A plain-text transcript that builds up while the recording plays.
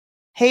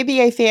Hey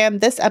BA fam,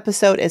 this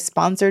episode is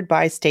sponsored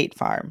by State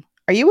Farm.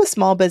 Are you a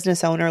small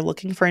business owner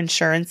looking for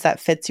insurance that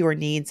fits your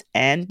needs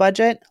and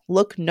budget?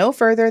 Look no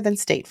further than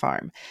State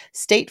Farm.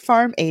 State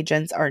Farm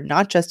agents are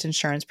not just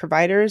insurance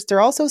providers,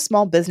 they're also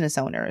small business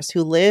owners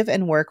who live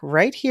and work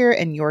right here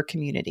in your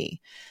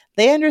community.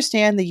 They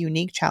understand the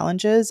unique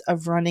challenges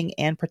of running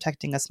and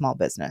protecting a small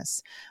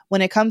business.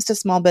 When it comes to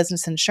small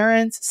business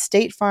insurance,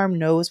 State Farm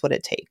knows what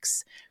it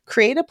takes.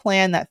 Create a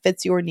plan that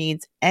fits your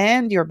needs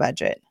and your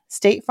budget.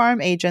 State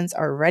Farm agents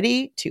are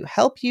ready to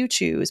help you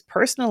choose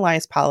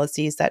personalized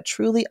policies that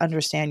truly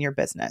understand your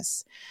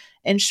business.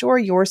 Insure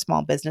your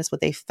small business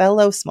with a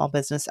fellow small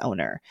business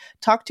owner.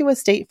 Talk to a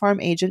State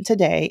Farm agent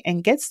today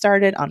and get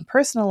started on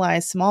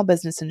personalized small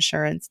business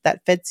insurance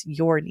that fits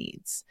your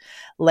needs.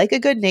 Like a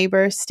good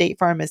neighbor, State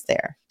Farm is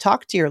there.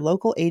 Talk to your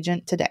local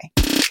agent today.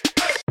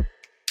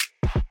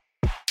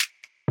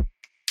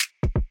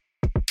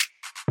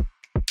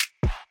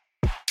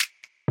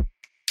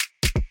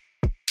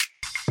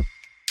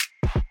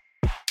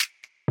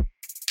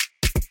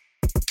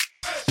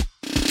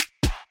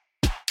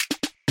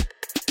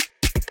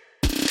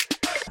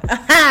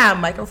 Aha!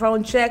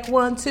 Microphone check,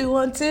 1 2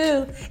 1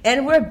 2,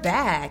 and we're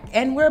back,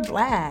 and we're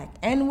black,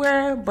 and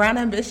we're brown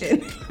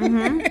ambition.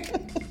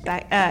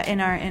 Back in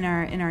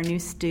our new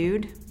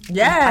stewed.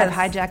 Yes,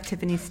 I've hijacked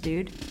Tiffany's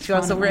stewed.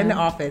 So we're in the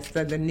office,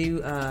 the new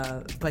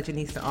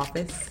Budgetnista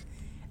office,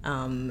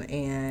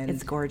 and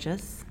It's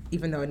gorgeous,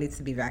 even though it needs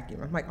to be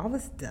vacuumed. I'm like, all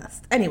this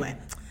dust. Anyway,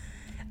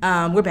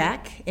 we're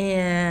back,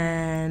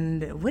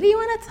 and what do you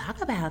want to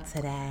talk about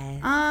today?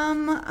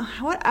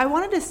 What I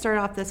wanted to start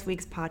off this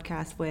week's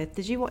podcast with.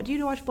 Do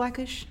you watch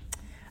Blackish?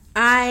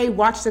 I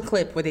watched the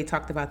clip where they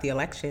talked about the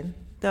election.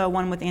 The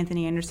one with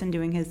Anthony Anderson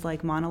doing his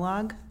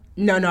monologue.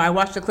 No, I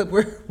watched the clip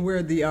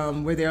where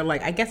they're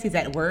like, I guess he's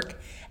at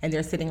work and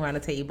they're sitting around a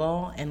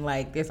table and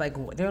I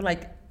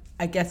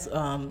guess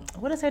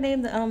what is her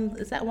name?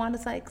 Is that Wanda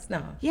Sykes?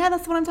 No. Yeah,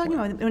 that's what I'm talking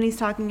about. When he's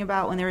talking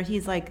about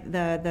he's like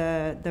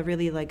the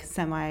really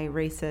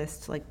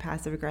semi-racist,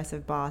 passive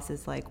aggressive boss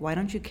is like, why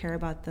don't you care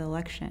about the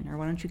election, or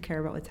why don't you care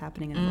about what's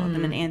happening in the world?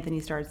 And then Anthony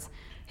starts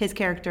his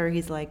character.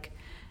 He's like,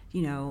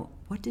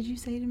 what did you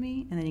say to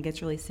me? And then he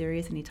gets really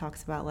serious and he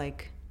talks about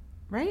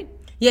right?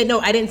 Yeah, no,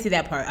 I didn't see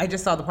that part. I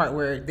just saw the part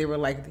where they were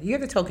like, "You're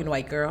the token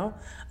white girl.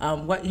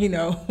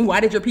 Why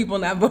did your people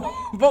not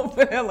vote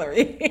for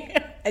Hillary?"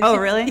 Oh,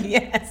 really?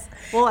 Yes.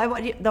 Well,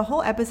 the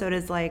whole episode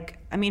is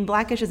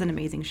Blackish is an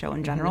amazing show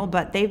in general,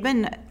 but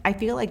I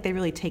feel like they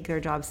really take their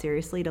job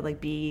seriously to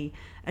be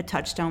a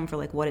touchstone for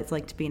what it's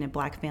like to be in a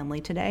black family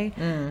today.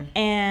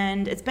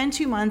 And it's been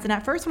 2 months, and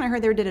at first when I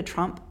heard they did a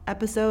Trump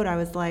episode, I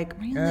was like,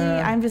 really?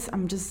 I'm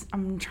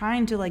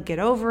trying to get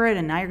over it,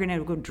 and now you're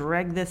gonna go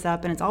drag this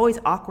up, and it's always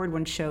awkward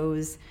when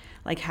shows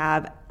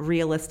have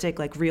realistic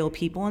real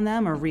people in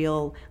them, or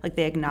real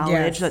they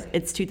acknowledge that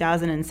it's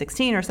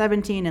 2016 or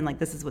 17 and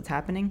this is what's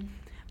happening.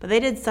 But they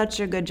did such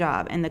a good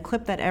job, and the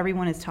clip that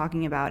everyone is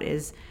talking about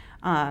is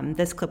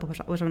this clip, which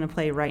I'm going to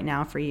play right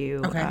now for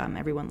you. Okay.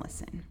 Everyone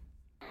listen.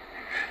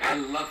 I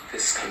love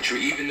this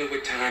country, even though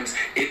at times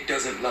it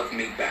doesn't love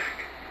me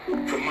back.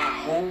 For my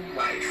whole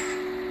life,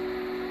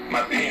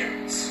 my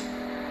parents,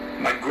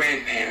 my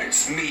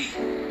grandparents, me,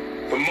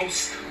 for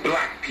most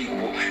black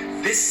people,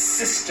 this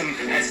system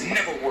has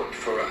never worked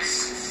for us.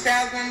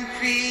 7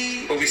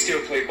 feet. But we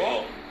still play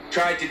ball.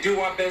 Tried to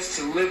do our best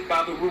to live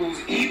by the rules,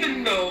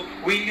 even though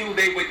we knew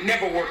they would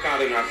never work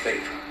out in our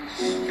favor.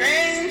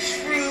 Strange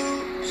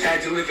fruits.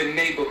 Had to live in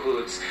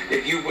neighborhoods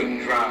that you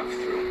wouldn't drive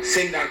through.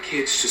 Send our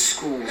kids to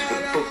schools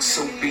with books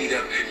so beat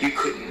up you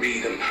couldn't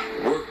read them.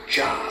 Work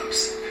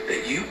jobs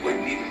that you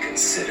wouldn't even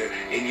consider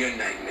in your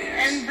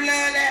nightmares. And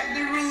blood at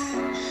the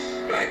roots.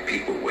 Black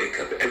people wake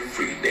up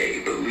every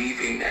day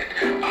believing that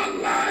our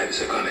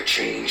lives are gonna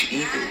change,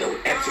 even though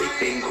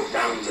everything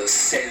around us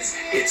says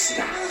it's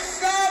not.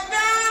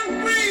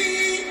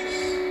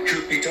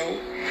 Truth be told,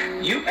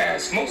 you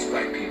ask most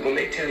black people and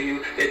they tell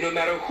you that no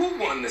matter who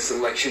won this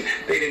election,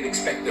 they didn't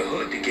expect the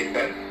hood to get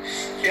better.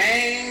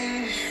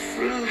 Strange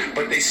fruit.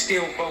 But they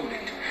still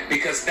voted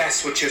because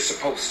that's what you're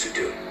supposed to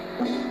do.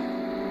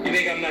 You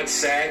think I'm not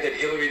sad that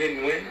Hillary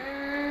didn't win?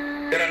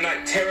 That I'm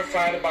not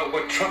terrified about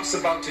what Trump's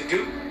about to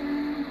do?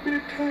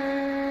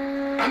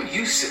 I'm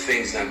used to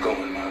things not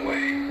going my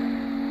way.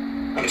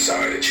 I'm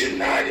sorry that you're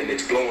not and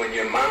it's blowing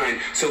your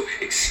mind. So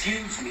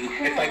excuse me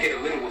if I get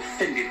a little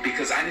offended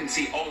because I didn't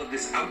see all of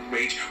this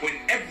outrage when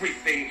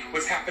everything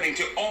was happening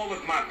to all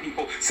of my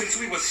people since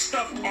we were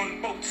stuffed on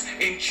boats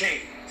in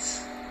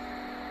chains.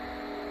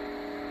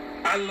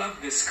 I love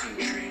this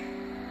country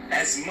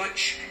as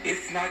much,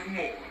 if not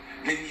more,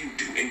 than you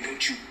do, and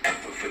don't you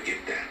ever forget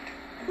that.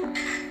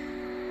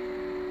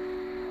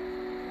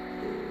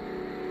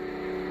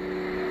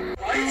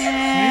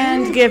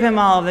 And give him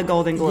all of the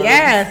Golden Globes.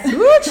 Yes,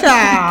 woo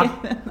child.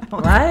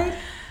 Right?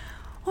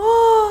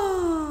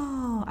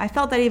 Oh, I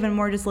felt that even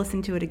more just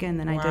listening to it again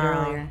than I did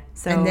earlier.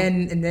 So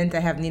and then to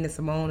have Nina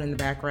Simone in the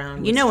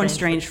background. When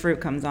Strange Fruit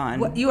comes on.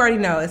 Well, you already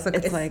know it's a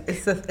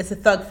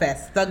thug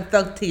fest,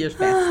 thug tears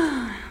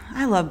fest.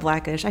 I love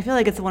Blackish. I feel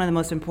like it's one of the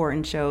most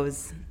important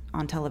shows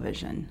on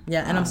television.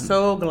 Yeah, and I'm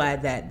so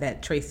glad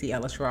that Tracy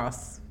Ellis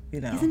Ross,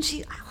 Isn't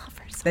she? I love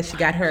her so that she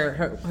got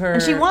her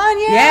And she won,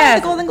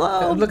 yes. the Golden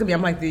Globe. Look at me,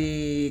 I'm like,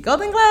 the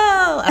Golden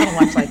Globe. I don't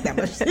watch like that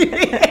much.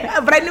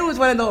 But I knew it was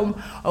one of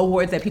the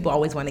awards that people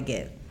always want to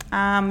get.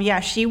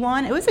 She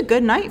won. It was a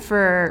good night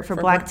for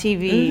Black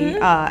TV.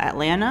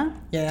 Atlanta.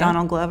 Yeah.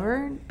 Donald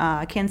Glover.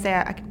 I can't say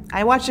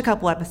I watched a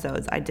couple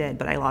episodes. I did,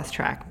 but I lost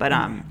track. But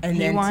and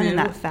he won in too,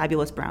 that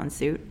fabulous brown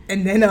suit.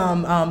 And then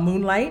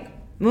Moonlight.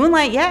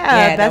 Moonlight,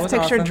 that Best was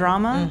Picture awesome.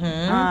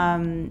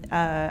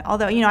 Drama.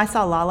 Although I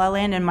saw La La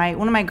Land, and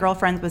one of my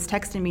girlfriends was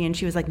texting me, and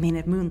she was like,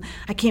 "Man,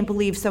 I can't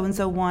believe so and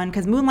so won,"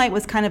 because Moonlight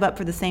was kind of up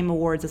for the same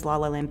awards as La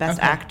La Land, Best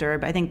Actor,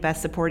 but I think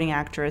Best Supporting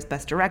Actress,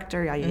 Best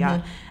Director,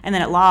 yada. And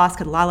then it lost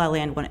because La La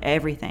Land won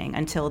everything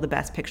until the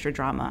Best Picture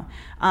Drama.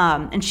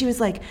 And she was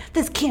like,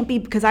 "This can't be,"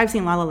 because I've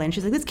seen La La Land.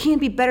 She's like, "This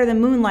can't be better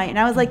than Moonlight," and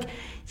I was like,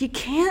 "You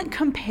can't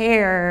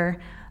compare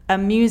a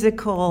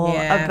musical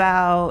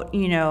about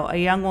a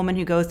young woman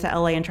who goes to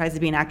LA and tries to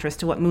be an actress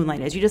to what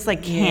Moonlight is. You just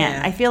can't.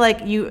 Yeah. I feel like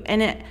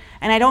and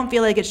I don't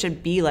feel like it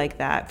should be like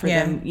that for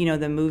them.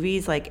 The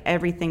movies, like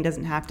everything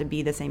doesn't have to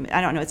be the same.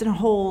 I don't know. It's in a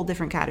whole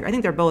different category. I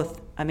think they're both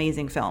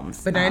amazing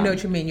films. But I know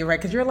what you mean. You're right,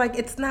 because you're like,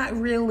 it's not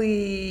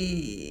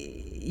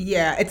really.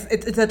 Yeah,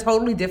 it's a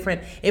totally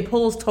different. It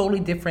pulls totally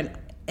different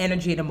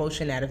energy and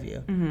emotion out of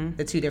you.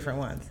 The two different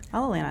ones. La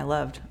La Land, I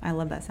love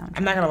that soundtrack.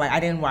 I'm not gonna lie, I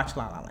didn't watch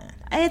La La Land.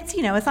 It's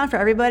it's not for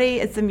everybody.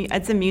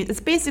 It's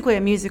basically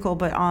a musical,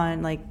 but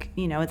on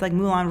it's like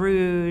Moulin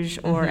Rouge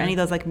or any of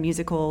those like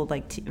musical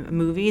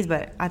movies.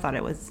 But I thought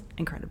it was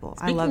incredible.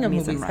 Speaking I love of me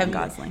some movies, Ryan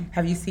Gosling.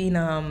 Have you seen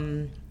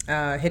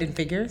Hidden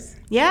Figures?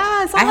 Yeah,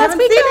 I saw I it last haven't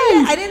seen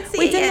weekend. it. I didn't see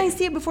Wait, it didn't yet. I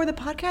see it before the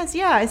podcast?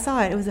 Yeah, I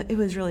saw it. It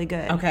was really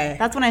good. Okay.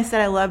 That's when I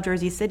said I love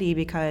Jersey City,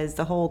 because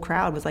the whole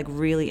crowd was like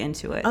really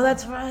into it. Oh,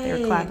 that's right.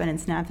 They were clapping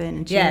and snapping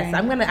and cheering. Yes,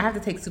 I have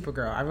to take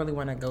Supergirl. I really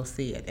want to go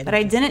see it. But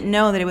I didn't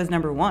know that it was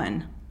number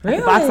one at the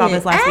Really? box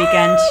office last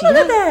weekend. Look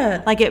at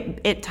that. Like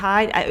it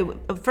tied.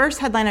 The first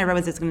headline I read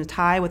was it's going to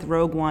tie with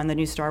Rogue One, the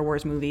new Star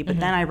Wars movie. But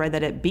then I read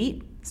that it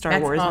beat Star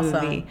That's Wars awesome.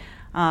 movie.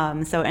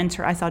 I saw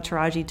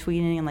Taraji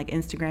tweeting and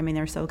Instagramming.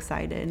 They're so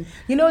excited.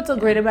 You know what's so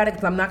great about it?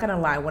 Because I'm not gonna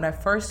lie, when I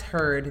first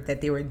heard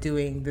that they were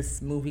doing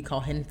this movie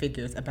called Hidden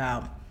Figures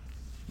about,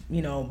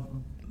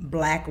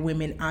 Black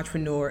women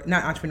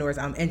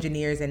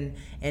engineers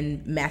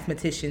and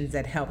mathematicians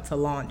that helped to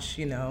launch,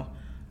 a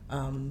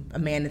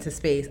man into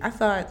space, I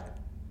thought,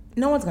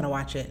 no one's gonna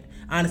watch it.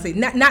 Honestly,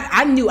 not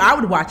I knew I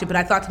would watch it, but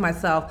I thought to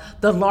myself,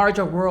 the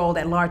larger world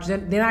at large, they're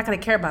not gonna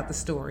care about the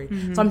story.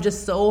 So I'm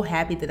just so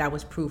happy that I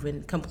was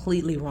proven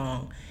completely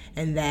wrong,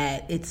 and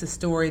that it's a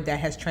story that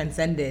has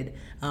transcended,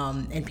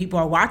 and people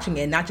are watching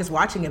it, not just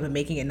watching it, but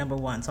making it number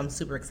one. So I'm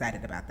super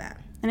excited about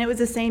that. And it was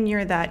the same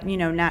year that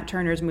Nat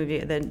Turner's movie,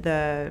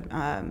 the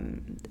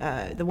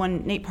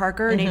one Nate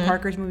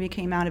Parker's movie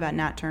came out about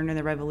Nat Turner,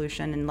 the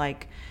Revolution, and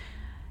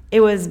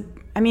it was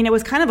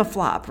kind of a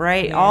flop,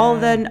 right? Yeah. All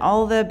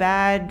the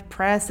bad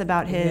press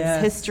about his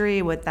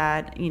history with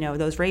that,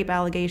 those rape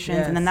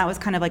allegations, and then that was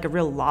kind of like a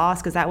real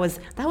loss, because that was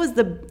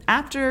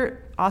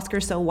after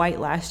Oscar So White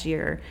last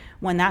year,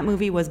 when that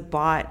movie was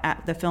bought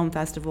at the film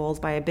festivals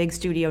by a big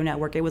studio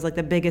network. It was like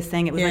the biggest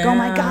thing. It was like, oh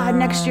my God,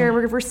 next year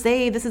we're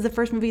saved. This is the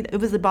first movie. It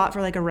was bought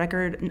for like a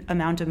record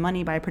amount of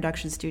money by a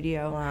production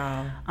studio.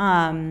 Wow.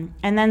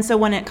 And then so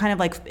when it kind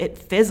of it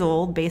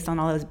fizzled based on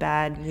all those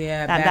bad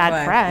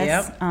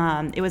press,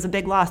 it was a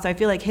big loss. So I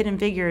feel like Hidden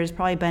Figures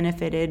probably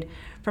benefited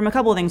from a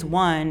couple of things.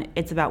 One,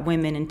 it's about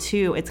women, and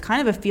two, it's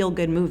kind of a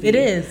feel-good movie. It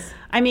is.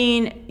 I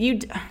mean,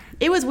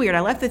 it was weird.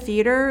 I left the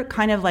theater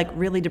kind of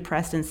really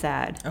depressed and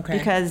sad. Okay.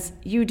 Because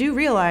you do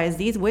realize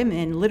these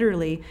women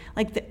literally,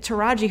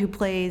 Taraji, who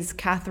plays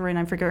Catherine,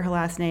 I forget her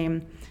last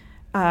name,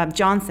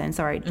 Johnson,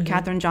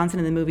 Katherine Johnson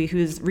in the movie,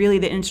 who's really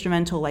the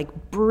instrumental,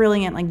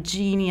 brilliant,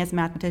 genius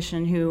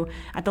mathematician who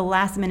at the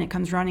last minute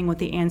comes running with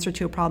the answer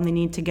to a problem they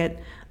need to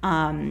get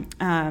John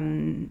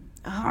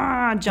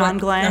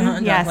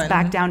Glenn,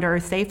 back down to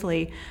earth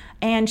safely.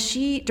 And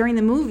she, during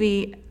the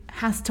movie,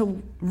 has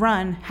to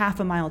run half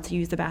a mile to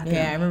use the bathroom.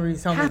 Yeah, I remember you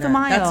told me half that. a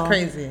mile. That's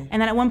crazy. And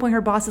then at one point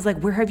her boss is like,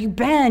 "Where have you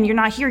been? You're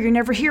not here. You're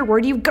never here.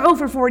 Where do you go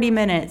for 40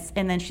 minutes?"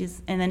 And then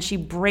she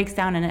breaks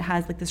down, and it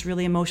has this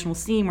really emotional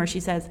scene where she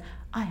says,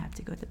 "I have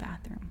to go to the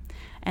bathroom."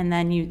 And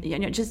then you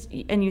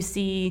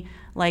see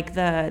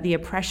the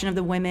oppression of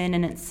the women,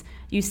 and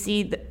you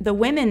see the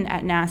women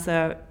at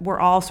NASA were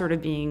all sort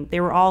of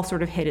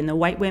hidden. The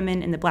white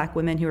women and the black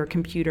women who are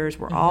computers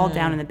were all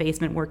down in the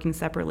basement working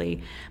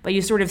separately. But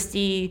you sort of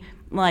see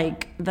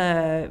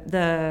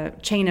the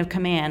chain of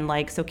command.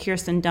 So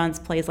Kirsten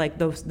Dunst plays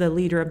the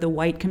leader of the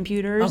white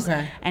computers,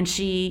 and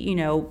she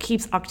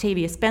keeps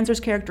Octavia Spencer's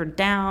character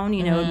down,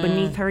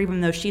 beneath her,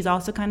 even though she's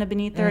also kind of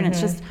beneath her, and it's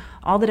just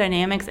all the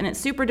dynamics, and it's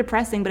super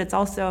depressing, but it's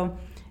also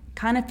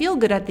kind of feel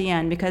good at the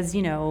end because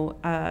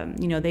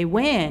they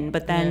win,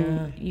 but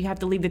then you have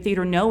to leave the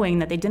theater knowing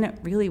that they didn't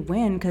really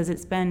win because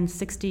it's been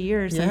 60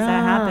 years since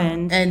that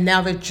happened, and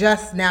now they're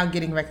just now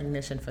getting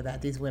recognition for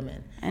that, these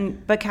women.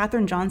 But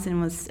Katherine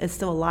Johnson is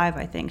still alive.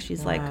 I think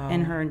she's like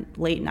in her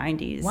late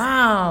 90s.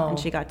 Wow. And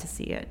she got to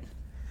see it.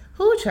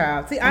 Who,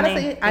 child? See,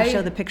 honestly, I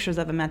show the pictures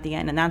of him at the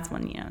end, and that's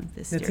when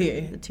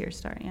the tears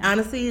start. Yeah.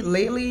 Honestly,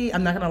 lately,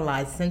 I'm not gonna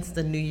lie. Since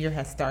the new year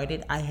has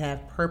started, I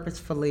have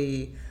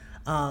purposefully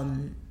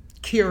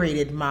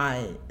curated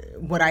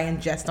what I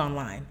ingest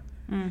online.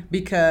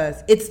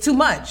 Because it's too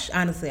much,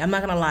 honestly. I'm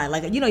not gonna lie.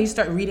 Like, you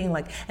start reading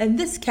like, and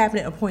this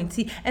cabinet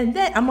appointee, and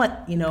then I'm like,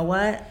 you know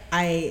what?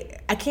 I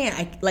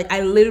can't.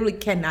 I literally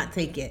cannot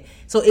take it.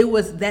 So it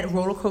was that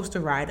roller coaster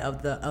ride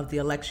of the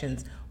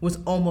elections was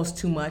almost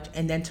too much.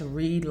 And then to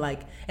read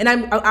and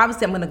I'm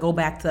gonna go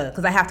back to,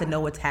 because I have to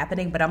know what's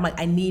happening. But I'm like,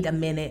 I need a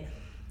minute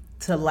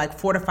to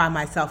fortify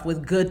myself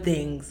with good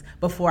things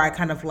before I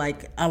kind of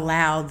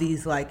allow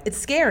these it's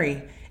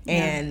scary.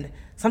 And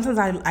sometimes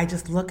I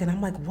just look and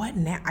I'm like, what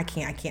now? I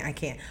can't.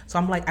 So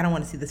I'm like, I don't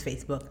want to see this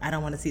Facebook. I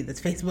don't want to see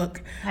this Facebook.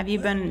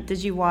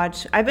 Did you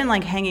watch? I've been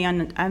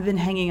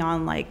hanging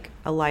on like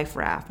a life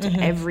raft to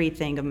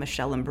everything of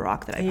Michelle and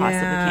Barack that I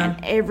possibly can.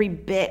 Every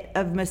bit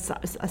of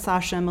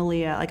Sasha and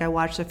Malia. I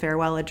watched the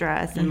farewell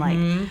address and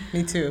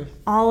me too.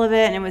 All of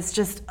it, and it was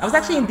just. I was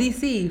actually in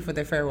D.C. for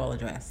their farewell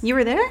address. You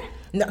were there?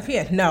 No,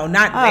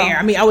 not there.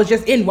 I mean, I was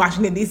just in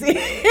Washington, D.C.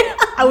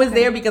 I was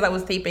there because I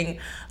was taping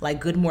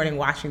Good Morning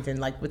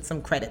Washington, with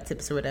some credit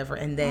tips or whatever.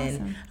 And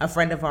then a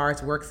friend of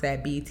ours works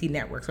at BET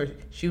Network, so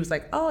she was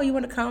like, "Oh, you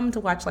want to come to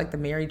watch the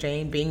Mary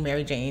Jane, Being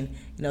Mary Jane,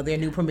 their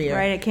new premiere?"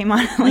 Right, it came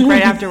on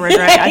right afterwards.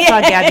 Right,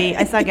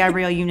 I saw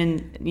Gabrielle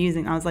Union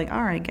using. I was like,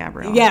 "All right,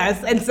 Gabrielle."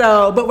 Yes, and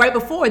so, but right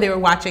before they were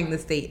watching the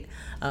state.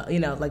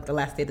 The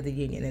last State of the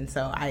Union. And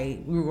so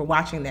we were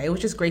watching that. It was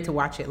just great to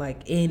watch it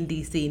in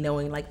DC,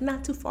 knowing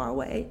not too far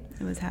away.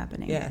 It was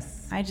happening.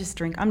 Yes.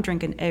 I'm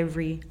drinking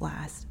every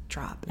last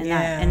drop. And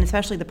and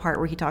especially the part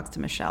where he talks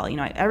to Michelle.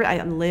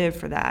 I live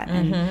for that.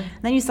 And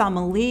then you saw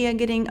Malia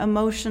getting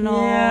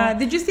emotional. Yeah.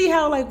 Did you see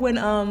how when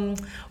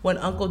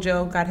Uncle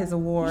Joe got his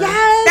award?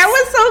 Yes. That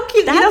was so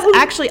cute.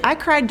 Actually, I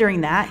cried during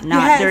that,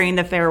 not during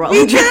the farewell.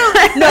 Me too.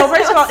 No,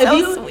 first of all,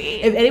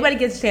 sweet. If anybody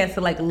gets a chance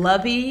to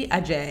Lovey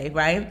Ajay,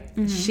 right?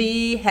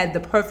 She had the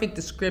perfect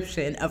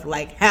description of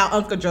how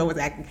Uncle Joe was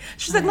acting.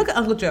 She's like, look at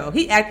Uncle Joe.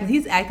 He's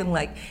acting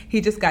like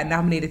he just got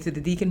nominated to the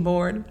deacon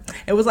board.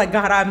 It was like,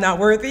 God, I'm not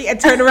worthy.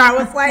 And turned around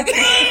was like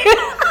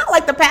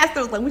the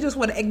pastor was like, we just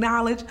want to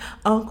acknowledge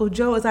Uncle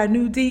Joe as our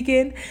new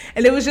deacon.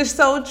 And it was just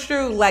so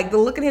true. The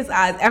look in his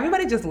eyes,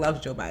 everybody just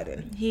loves Joe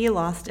Biden. He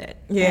lost it.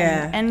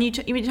 Yeah. And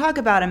you talk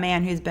about a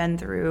man who's been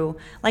through,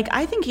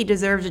 I think he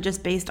deserves it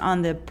just based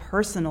on the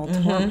personal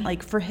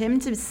for him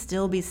to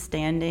still be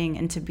standing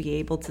and to be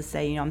able to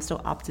say, I'm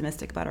still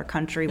optimistic about our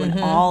country when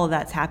all of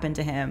that's happened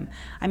to him.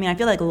 I mean, I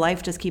feel like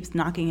life just keeps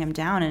knocking him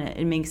down,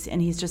 and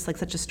and he's just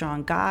such a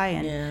strong guy,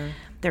 and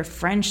their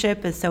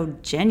friendship is so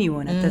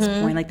genuine at this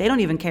point. They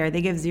don't even care.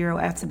 They give zero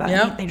F's about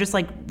anything.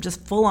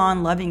 Just full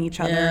on loving each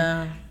other.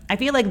 Yeah. I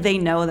feel like they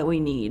know that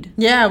we need.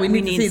 Yeah, we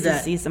need to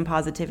see some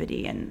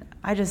positivity, and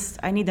I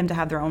need them to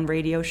have their own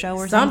radio show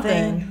or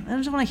something. I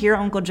just want to hear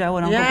Uncle Joe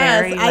and Uncle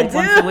Barry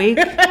once a week.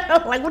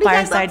 What do you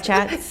Fireside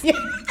chats. Yeah,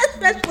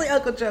 especially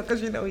Uncle Joe,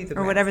 because he's a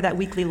or whatever that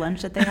weekly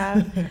lunch that they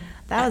have.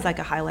 That was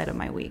a highlight of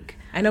my week.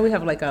 I know we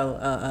have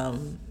a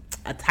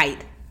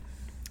tight.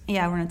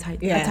 Yeah, we're on a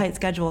tight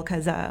schedule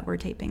because we're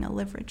taping a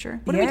Live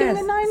Richer. What are we doing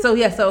at 9? So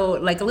a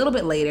little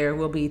bit later,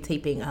 we'll be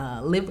taping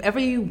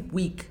every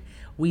week.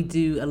 We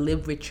do a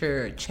Live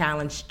Richer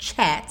Challenge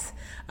chat.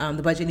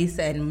 The Budgetnista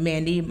and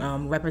Mandy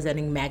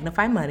representing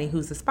Magnify Money,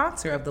 who's the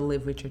sponsor of the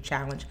Live Richer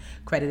Challenge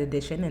Credit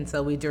Edition. And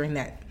so we're doing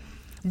that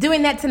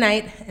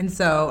tonight. And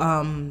so,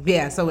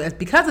 so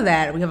because of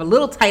that, we have a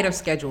little tighter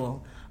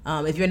schedule.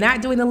 If you're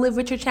not doing the Live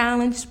Richer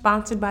Challenge,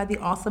 sponsored by the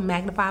awesome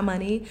Magnify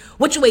Money,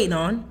 what you waiting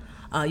on?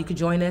 You can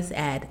join us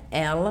at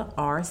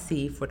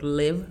LRC for the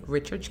Live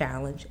Richer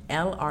Challenge,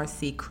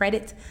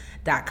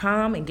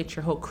 LRCcredit.com, and get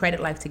your whole credit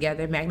life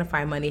together.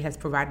 Magnify Money has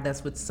provided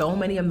us with so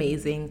many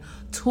amazing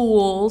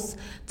tools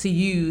to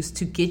use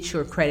to get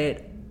your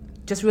credit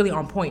just really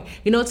on point.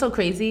 It's so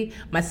crazy.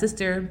 My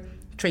sister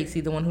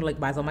Tracy, the one who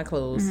buys all my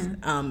clothes,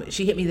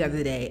 she hit me the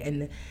other day,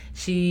 and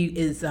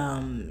she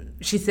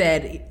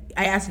said,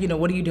 I asked,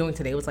 what are you doing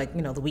today? It was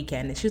the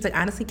weekend. And she was like,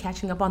 honestly,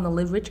 catching up on the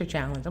Live Richer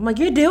Challenge. I'm like,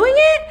 you're doing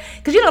it?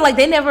 Because,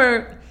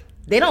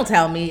 they don't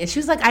tell me. And she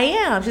was like, I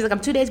am. She's like,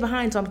 I'm 2 days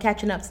behind, so I'm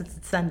catching up since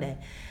it's Sunday.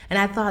 And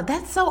I thought,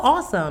 that's so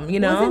awesome,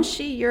 Wasn't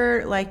she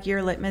your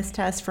litmus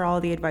test for all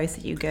the advice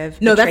that you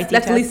give? No,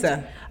 that's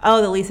Lisa.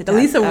 Oh, the Lisa test. The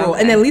Lisa rule.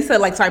 Okay. And then Lisa,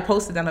 so I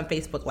posted that on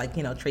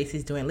Facebook,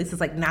 Tracy's doing it. Lisa's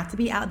like, not to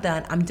be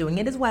outdone, I'm doing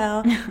it as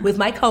well with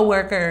my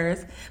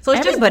coworkers. So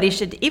it's everybody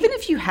should, even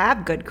if you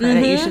have good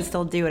credit, you should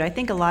still do it. I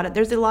think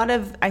there's a lot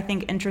of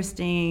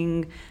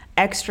interesting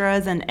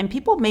extras, and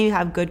people may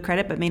have good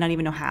credit but may not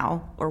even know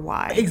how or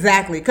why.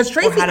 Exactly, because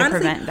Tracy, or how to honestly,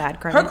 prevent bad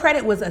credit. Her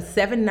credit was a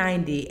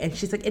 790, and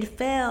she's like, it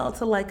fell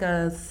to like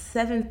a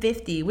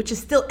 750, which is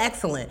still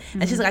excellent.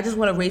 And she's like, I just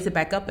want to raise it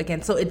back up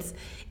again. So it's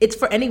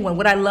for anyone.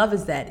 What I love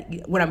is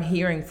that what I'm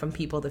hearing from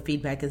people, the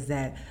feedback is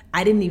that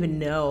I didn't even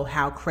know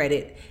how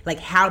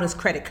does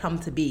credit come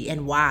to be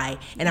and why,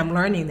 and I'm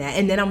learning that,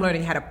 and then I'm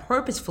learning how to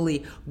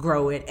purposefully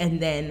grow it, and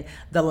then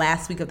the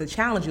last week of the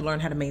challenge, you learn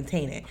how to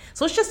maintain it.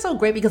 So it's just so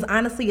great because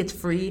honestly, it's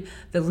free.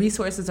 The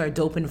resources are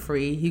dope and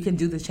free. You can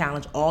do the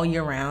challenge all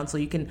year round, so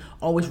you can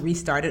always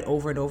restart it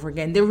over and over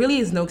again. There really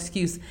is no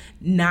excuse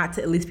not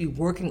to at least be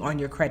working on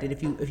your credit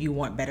if you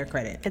want better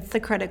credit. It's the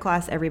credit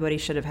class everybody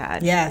should have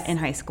had in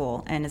high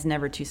school, and is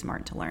never too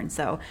smart to learn.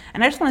 So,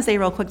 and I just want to say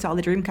real quick to all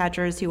the dream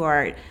catchers who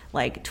are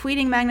like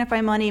tweeting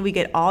Magnify Money, we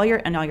get all your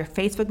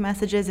Facebook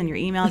messages and your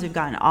emails. We've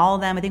gotten all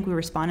of them. I think we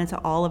responded to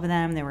all of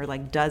them. There were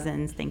like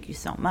dozens. Thank you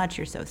so much.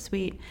 You're so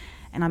sweet.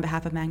 And on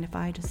behalf of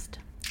Magnify, just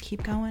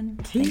keep going.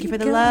 Thank you for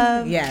the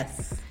love.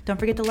 Yes. Don't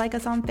forget to like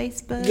us on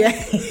Facebook. Yeah.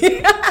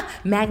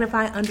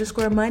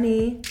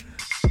 Magnify_money.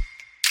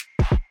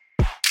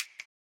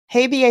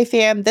 Hey BA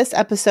fam, this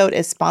episode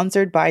is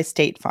sponsored by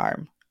State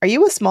Farm. Are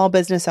you a small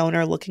business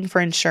owner looking for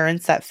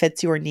insurance that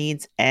fits your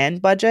needs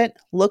and budget?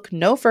 Look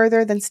no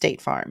further than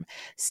State Farm.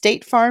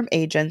 State Farm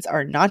agents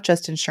are not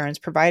just insurance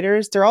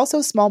providers, they're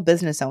also small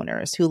business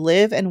owners who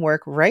live and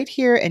work right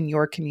here in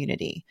your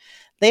community.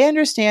 They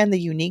understand the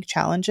unique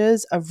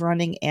challenges of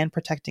running and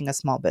protecting a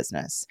small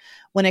business.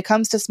 When it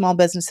comes to small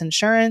business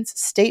insurance,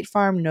 State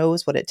Farm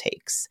knows what it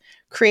takes.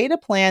 Create a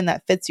plan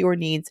that fits your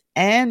needs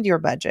and your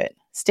budget.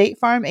 State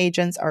Farm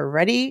agents are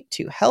ready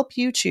to help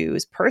you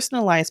choose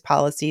personalized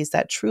policies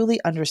that truly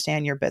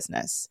understand your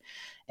business.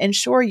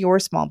 Insure your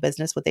small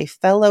business with a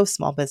fellow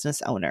small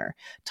business owner.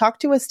 Talk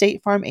to a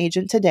State Farm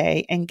agent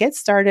today and get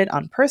started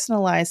on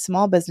personalized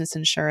small business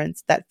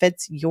insurance that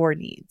fits your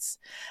needs.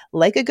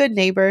 Like a good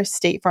neighbor,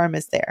 State Farm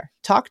is there.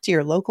 Talk to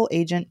your local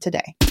agent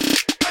today.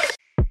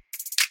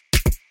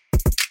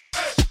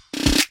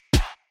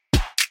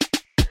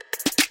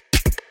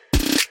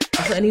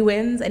 So any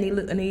wins?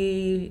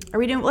 Any? Are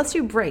we doing? Let's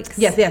do breaks.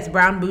 Yes.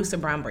 Brown boost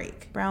and brown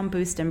break. Brown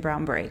boost and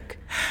brown break.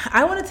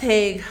 I want to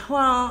take.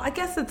 Well, I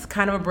guess it's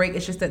kind of a break.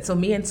 It's just that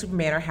me and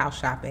Superman are house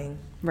shopping.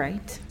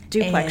 Right.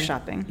 Duplex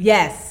shopping.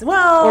 Yes.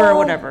 Well. Or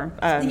whatever.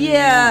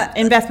 Yeah.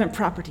 Investment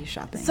property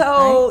shopping.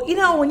 So,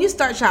 right? When you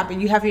start shopping,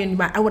 you have in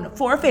mind, I want it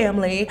for a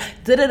family,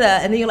 and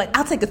then you're like,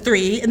 I'll take a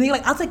 3, and then you're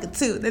like, I'll take a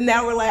 2. Then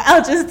now we're like,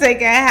 I'll just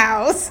take a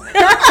house.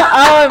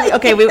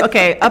 Okay.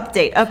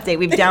 Update.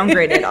 We've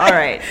downgraded. All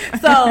right.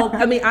 So,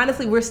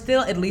 honestly, we're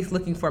still at least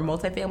looking for a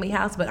multifamily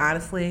house, but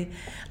honestly,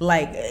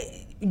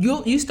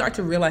 you start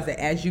to realize that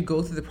as you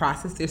go through the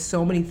process, there's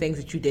so many things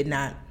that you did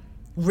not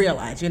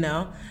realize, because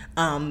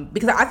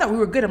I thought we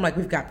were good. I'm like,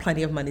 we've got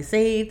plenty of money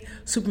saved.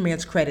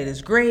 Superman's credit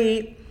is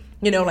great.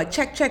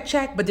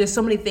 Check. But there's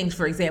so many things,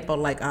 for example,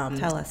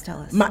 tell us.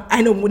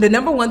 I know the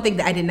number one thing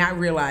that I did not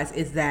realize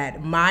is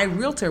that my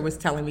realtor was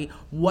telling me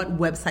what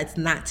websites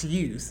not to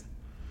use.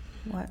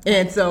 What?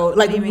 And so,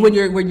 when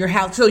your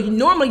house, so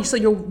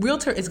your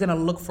realtor is going to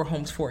look for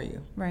homes for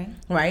you. Right.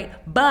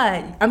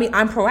 But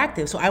I'm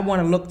proactive, so I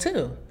want to look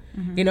too.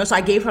 Mm-hmm. So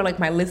I gave her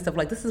my list of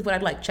this is what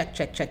I'd like, check.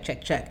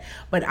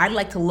 But I'd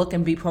like to look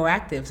and be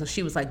proactive. So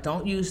she was like,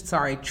 don't use,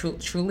 Trulia,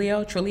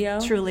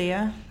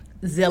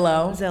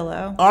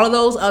 Zillow, all of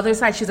those other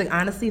sites. She's like,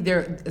 honestly,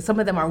 some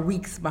of them are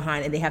weeks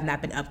behind and they have not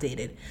been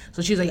updated.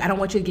 So she's like, I don't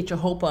want you to get your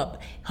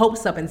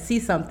hopes up and see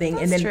something.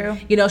 That's and then,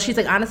 true. She's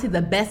like, honestly,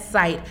 the best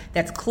site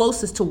that's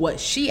closest to what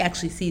she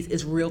actually sees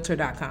is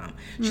Realtor.com.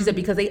 She said,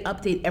 because they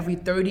update every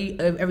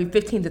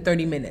 15 to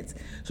 30 minutes.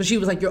 So she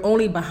was like, you're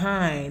only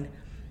behind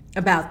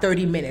about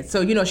 30 minutes.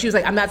 So, she was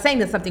like, I'm not saying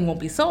that something won't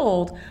be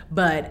sold,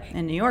 but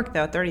in New York,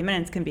 though, 30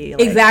 minutes can be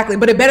exactly,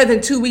 but it's better than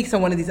 2 weeks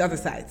on one of these other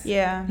sites.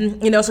 Yeah.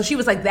 So she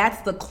was like,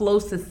 that's the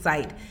closest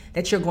site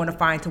that you're going to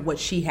find to what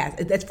she has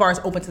as far as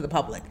open to the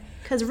public.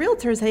 Because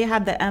realtors, they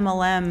have the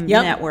MLM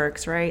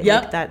networks, right?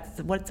 Yep. That's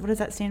what does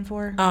that stand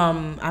for?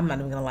 I'm not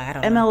even gonna lie, I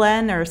don't know.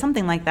 MLN or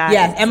something like that.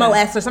 Yes,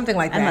 MLS or something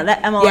like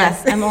that. MLS.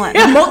 Yes.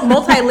 MLN.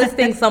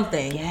 Multi-listing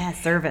something. Yeah,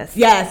 service.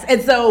 Yes,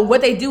 and so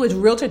what they do is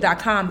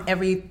Realtor.com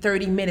every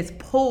 30 minutes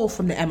pull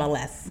from the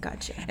MLS.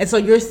 Gotcha. And so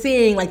you're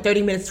seeing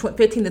 30 minutes,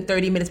 15 to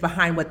 30 minutes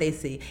behind what they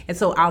see. And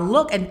so I'll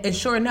look, and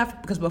sure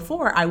enough, because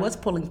before I was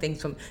pulling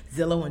things from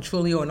Zillow and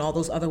Trulia and all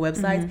those other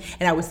websites,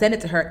 and I would send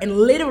it to her, and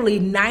literally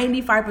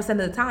 95% of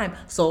the time,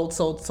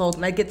 sold,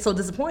 and I get so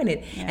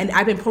disappointed. Yeah. And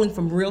I've been pulling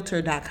from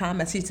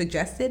Realtor.com as she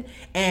suggested,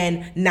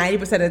 and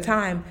 90% of the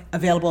time,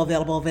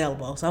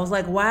 available. So I was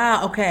like,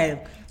 wow,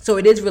 okay. So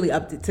it is really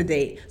up to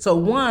date. So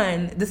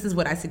one, this is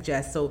what I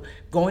suggest. So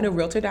going to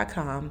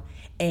Realtor.com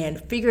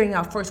and figuring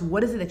out first,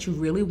 what is it that you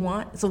really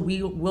want? So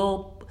we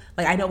will,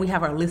 I know we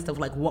have our list of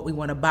what we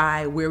want to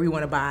buy, where we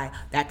want to buy,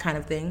 that kind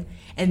of thing.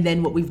 And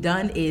then what we've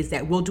done is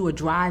that we'll do a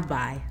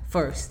drive-by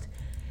first.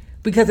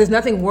 Because there's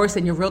nothing worse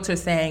than your realtor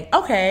saying,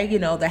 okay,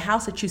 the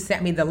house that you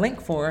sent me the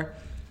link for,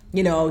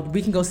 we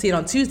can go see it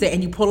on Tuesday,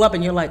 and you pull up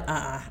and you're like,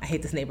 I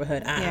hate this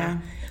neighborhood. Yeah.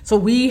 So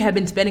we have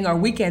been spending our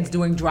weekends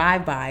doing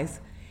drive-bys.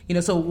 You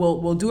know, so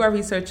we'll do our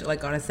research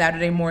like on a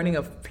Saturday morning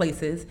of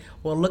places.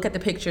 We'll look at the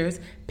pictures,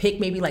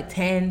 pick maybe like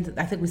 10.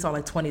 I think we saw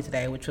like 20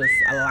 today, which was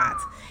a lot.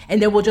 And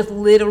then we'll just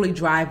literally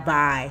drive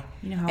by.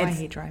 You know how I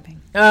hate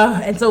driving.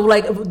 And so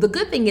like the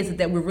good thing is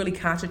that we're really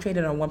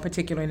concentrated on one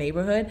particular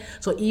neighborhood.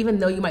 So even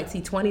though you might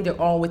see 20,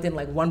 they're all within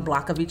like one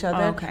block of each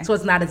other. Oh, okay. So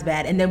it's not as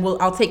bad. And then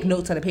I'll take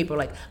notes on the paper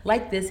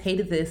like this,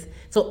 hated this.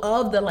 So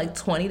of the like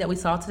 20 that we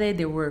saw today,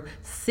 there were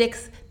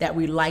 6 that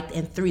we liked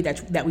and 3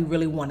 that we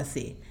really want to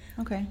see.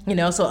 Okay. You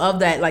know, so of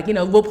that, like, you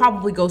know, we'll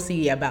probably go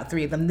see about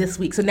 3 of them this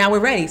week. So now we're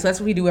ready. So that's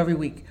what we do every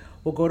week.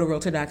 We'll go to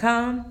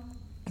Realtor.com,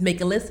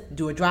 make a list,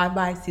 do a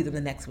drive-by, see them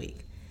the next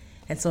week.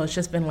 And so it's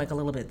just been like a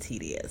little bit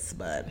tedious,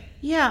 but.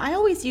 Yeah, I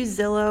always use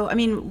Zillow. I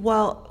mean,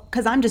 well,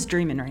 because I'm just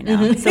dreaming right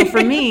now. So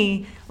for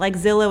me, like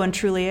Zillow and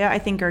Trulia, I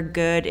think are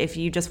good if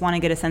you just want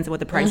to get a sense of what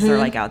the prices are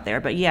like out there.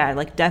 But yeah,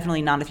 like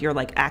definitely not if you're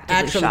like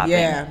actively shopping.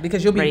 Yeah,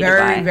 because you'll be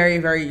very, very,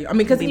 very. I mean,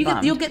 because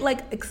you'll get like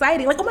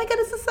excited, like, oh my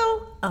goodness, this is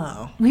so.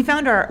 Oh. We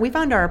found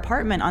our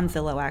apartment on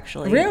Zillow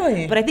actually.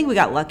 Really? But I think we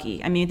got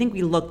lucky. I mean, I think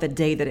we looked the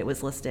day that it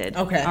was listed.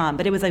 Okay.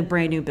 But it was like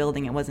brand new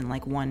building. It wasn't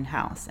like one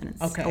house, and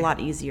it's a lot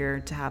easier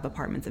to have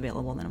apartments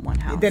available than one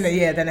house. Than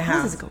a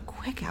house. Houses go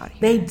quick out here.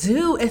 They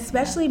do,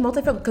 especially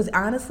multifamily. Because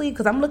honestly,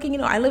 because I'm looking, you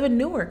know, I live in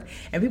Newark,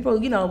 and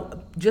people, you know,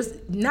 just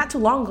not too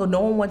long ago,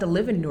 no one wanted to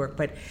live in Newark,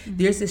 but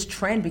there's this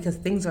trend because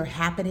things are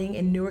happening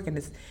in Newark, and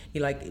it's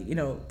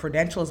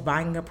Prudential is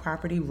buying a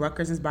property,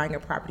 Rutgers is buying a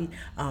property,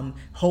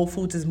 Whole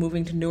Foods is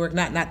moving to Newark,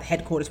 not the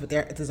headquarters, but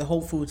there's a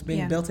Whole Foods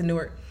being built in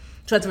Newark.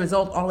 So as a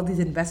result, all of these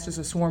investors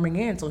are swarming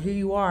in. So here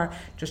you are,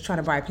 just trying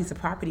to buy a piece of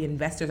property.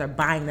 Investors are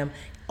buying them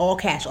all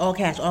cash, all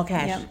cash, all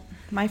cash. Yep.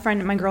 My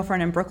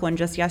girlfriend in Brooklyn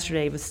just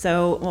yesterday was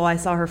I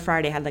saw her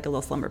Friday, had like a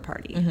little slumber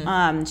party.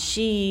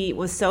 She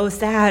was so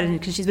sad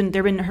because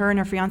her and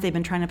her fiance have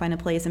been trying to find a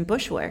place in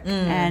Bushwick.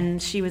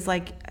 And she was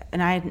like,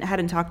 and I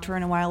hadn't talked to her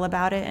in a while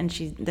about it. And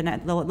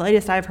the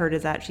latest I've heard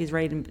is that she's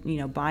ready to, you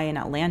know, buy in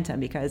Atlanta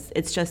because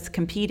it's just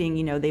competing.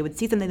 You know, they would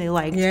see something they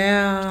liked.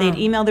 Yeah. They'd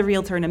email the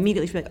realtor and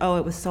immediately she'd be like, oh,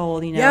 it was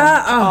sold, you know,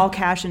 to all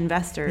cash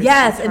investors.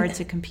 Yes. It's hard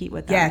to compete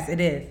with them. Yes,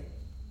 it is.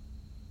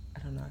 I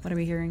don't know. What are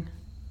we hearing?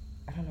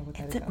 I don't know what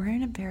that is. We're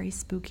in a very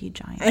spooky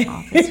giant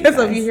office.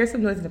 So if you hear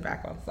some noise in the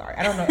background, sorry.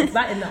 I don't know. It's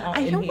not in the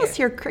office. I almost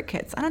hear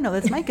crickets. I don't know.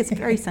 This mic is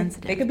very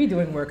sensitive. They could be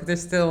doing work. They're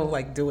still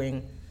like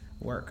doing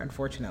work,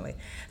 unfortunately.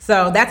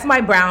 So that's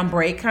my brown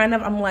break kind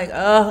of. I'm like,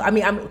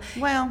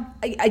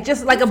 I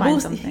just like a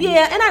boost. Something.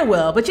 Yeah, and I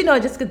will. But you know,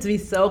 it just gets to be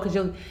so because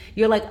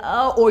you're like,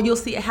 or you'll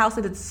see a house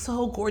that is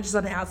so gorgeous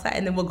on the outside,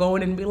 and then we'll go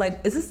in and be like,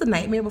 is this the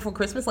nightmare before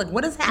Christmas? Like,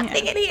 what is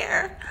happening in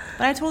here?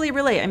 But I totally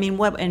relate. I mean,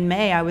 in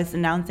May I was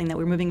announcing that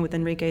we're moving with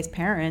Enrique's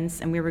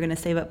parents, and we were going to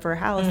save up for a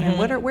house. And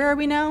where are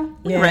we now?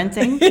 We're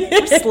renting.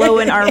 We're slow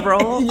in our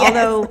roll. Yes.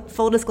 Although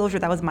full disclosure,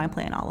 that was my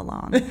plan all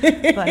along. But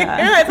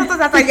sometimes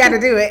that's how you got to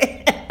do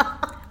it.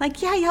 Like,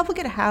 yeah, we'll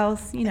get a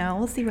house. You know,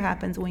 we'll see what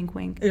happens. Wink,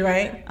 wink.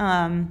 Right.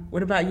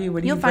 What about you?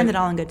 You'll find it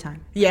all in good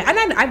time. Yeah,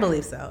 and I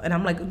believe so. And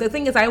I'm like, the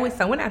thing is, I always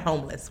say we're not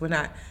homeless.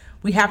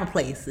 We have a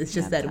place. It's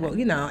just that, well,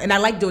 you know, and I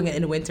like doing it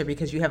in the winter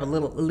because you have at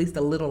least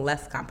a little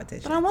less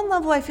competition. But on one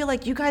level, I feel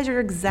like you guys are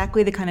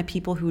exactly the kind of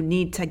people who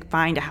need to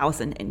find a house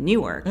in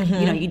Newark. You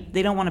know,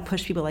 they don't want to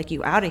push people like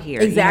you out of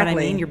here. Exactly. You know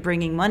what I mean? You're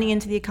bringing money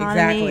into the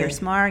economy. Exactly. You're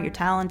smart. You're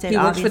talented. He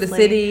works for the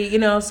city, you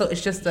know, so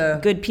it's just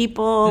good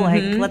people.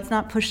 Like, let's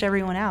not push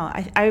everyone out.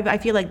 I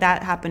feel like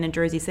that happened in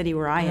Jersey City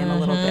where I am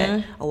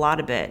a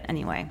lot of it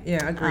anyway.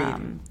 Yeah,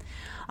 agreed.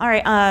 All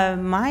right,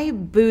 my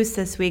boost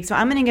this week. So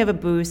I'm going to give a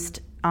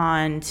boost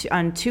on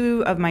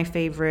 2 of my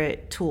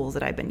favorite tools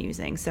that I've been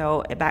using.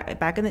 So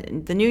back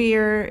in the new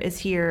year is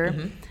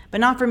here,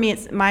 but not for me.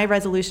 It's my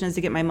resolution is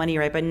to get my money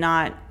right, but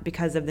not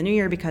because of the new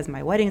year, because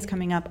my wedding's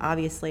coming up,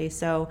 obviously.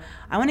 So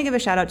I want to give a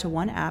shout out to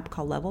one app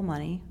called Level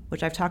Money,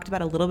 which I've talked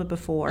about a little bit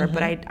before,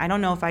 but I don't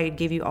know if I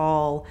gave you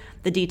all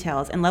the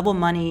details. And Level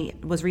Money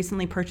was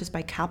recently purchased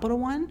by Capital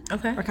One,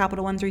 or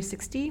Capital One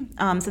 360.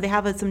 So they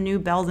have some new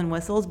bells and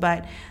whistles,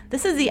 but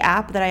this is the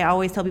app that I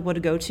always tell people to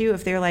go to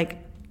if they're like,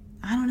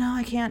 I don't know,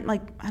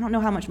 I don't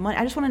know how much money,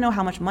 I just want to know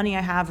how much money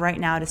I have right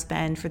now to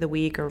spend for the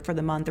week or for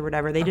the month or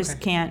whatever. They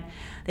just can't,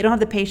 they don't have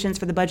the patience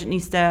for the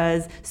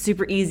Budgetnistas,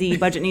 super easy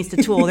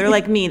Budgetnista tool. They're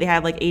like me, they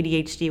have like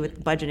ADHD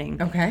with budgeting.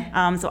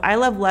 So I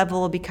love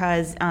Level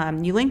because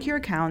you link your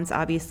accounts,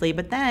 obviously,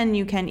 but then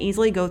you can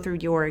easily go through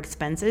your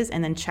expenses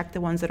and then check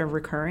the ones that are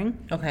recurring.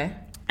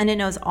 And it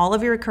knows all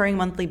of your recurring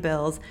monthly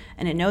bills,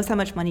 and it knows how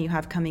much money you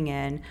have coming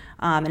in,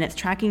 and it's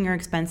tracking your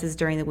expenses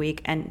during the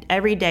week, and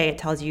every day it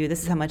tells you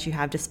this is how much you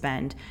have to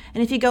spend.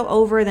 And if you go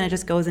over, then it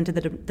just goes into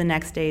the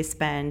next day's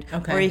spend,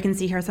 or you can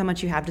see here's how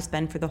much you have to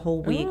spend for the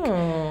whole week.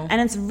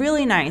 And it's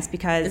really nice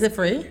because... Is it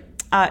free?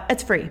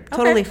 It's free,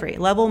 totally free.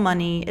 Level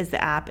Money is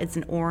the app. It's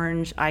an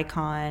orange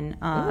icon.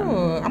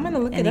 I'm going to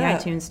look it up. In the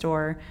iTunes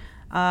store.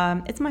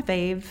 It's my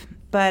fave.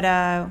 But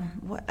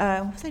what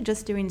was I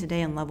just doing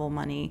today in Level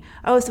Money?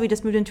 Oh, so we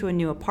just moved into a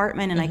new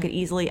apartment, and I could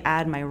easily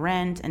add my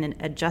rent and it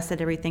adjusted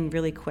everything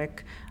really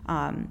quick.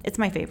 It's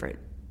my favorite.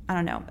 I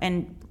don't know.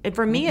 And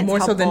for me, it's more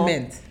helpful. so than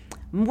Mint.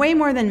 Way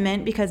more than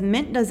Mint, because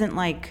Mint doesn't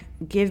like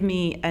give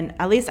me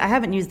at least I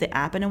haven't used the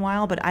app in a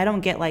while, but I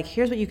don't get like,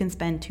 here's what you can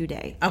spend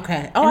today.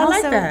 Okay. Oh, I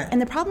like that.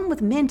 And the problem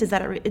with Mint is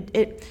that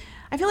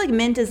I feel like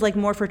Mint is like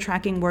more for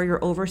tracking where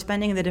you're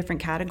overspending in the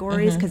different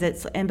categories,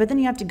 because but then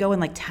you have to go and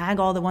like tag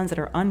all the ones that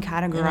are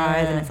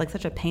uncategorized, and it's like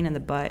such a pain in the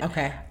butt.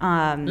 Okay.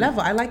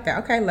 Level, I like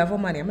that. Okay, Level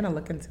Money. I'm gonna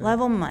look into it.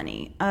 Level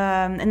Money.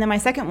 And then my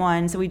second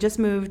one, so we just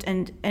moved,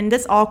 and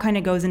this all kind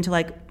of goes into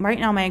like, right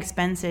now my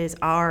expenses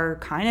are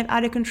kind of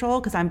out of control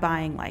because I'm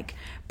buying like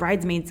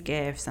bridesmaids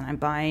gifts, and I'm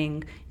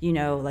buying,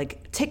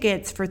 like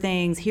tickets for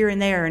things here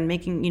and there, and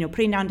making,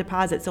 putting down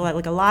deposits. So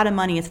like a lot of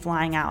money is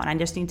flying out, and I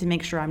just need to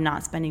make sure I'm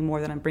not spending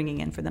more than I'm bringing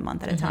in for the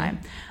month at a time.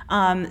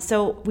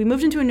 So we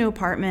moved into a new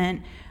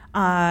apartment.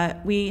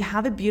 We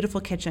have a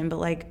beautiful kitchen, but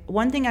like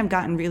one thing I've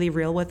gotten really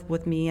real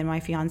with me and my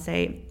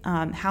fiance,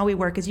 how we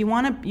work is you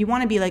want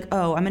to be like,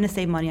 oh, I'm going to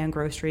save money on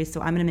groceries,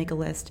 so I'm going to make a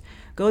list.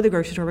 Go to the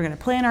grocery store. We're going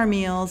to plan our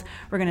meals.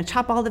 We're going to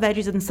chop all the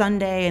veggies on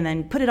Sunday and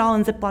then put it all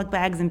in Ziploc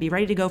bags and be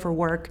ready to go for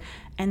work.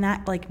 And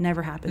that like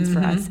never happens for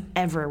us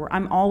ever.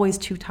 I'm always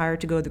too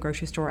tired to go to the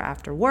grocery store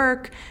after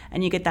work.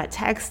 And you get that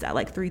text at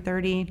like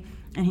 3:30.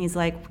 And he's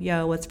like,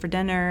 yo, what's for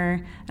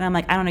dinner? And I'm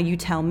like, I don't know, you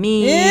tell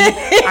me.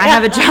 I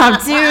have a job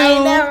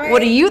too.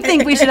 What do you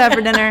think we should have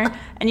for dinner?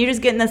 And you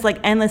just get in this like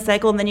endless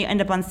cycle, and then you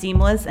end up on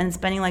Seamless and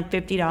spending like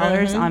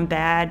 $50 on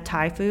bad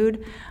Thai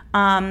food.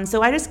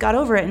 So I just got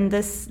over it, and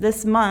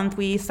this month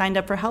we signed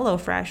up for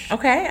HelloFresh.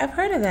 Okay, I've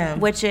heard of them.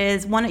 Which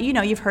is one,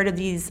 you've heard of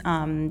these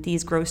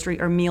grocery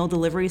or meal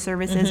delivery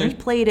services. There's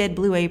Plated,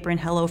 Blue Apron,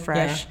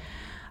 HelloFresh. Yeah.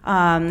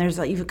 There's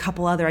like a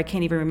couple other, I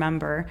can't even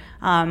remember.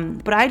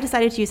 But I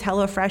decided to use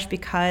HelloFresh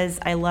because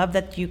I love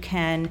that you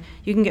can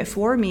get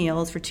 4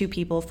 meals for 2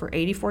 people for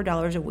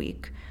 $84 a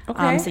week.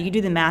 Okay. So you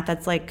do the math,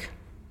 that's like,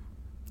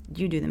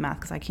 you do the math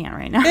because I can't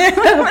right now. It's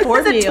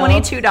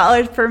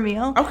 $22 per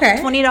meal. Okay.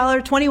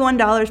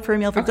 $21 per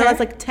meal. So that's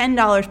like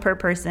 $10 per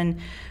person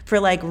for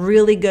like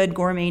really good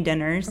gourmet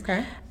dinners.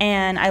 Okay.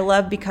 And I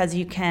love because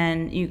you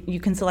can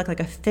select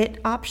like a fit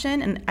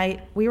option. And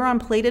we were on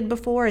Plated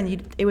before,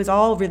 and it was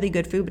all really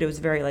good food, but it was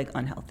very like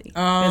unhealthy. It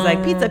was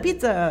like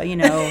pizza,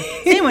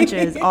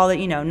 sandwiches, all that,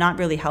 not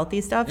really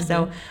healthy stuff.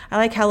 So I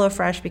like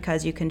HelloFresh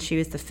because you can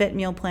choose the fit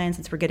meal plan,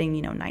 since we're getting,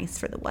 nice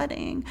for the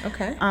wedding.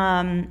 Okay.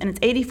 And it's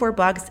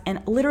 $84. And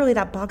literally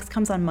that box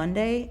comes on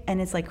Monday, and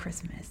it's like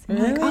Christmas. And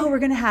we're like, oh, we're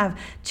going to have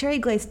cherry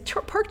glazed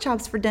pork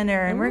chops for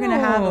dinner. And we're going to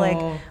have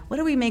like, what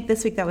do we make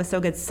this week that was so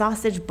good?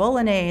 Sausage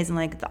bolognese and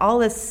like all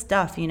this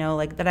stuff,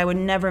 like that I would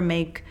never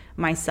make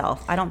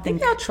myself. I don't think.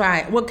 Maybe I'll try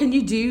it. What can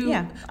you do?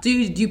 Yeah. Do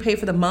you pay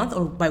for the month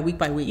or by week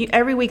by week?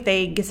 Every week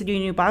they get to do a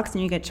new box,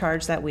 and you get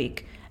charged that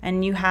week.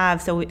 And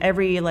so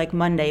every like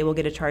Monday we'll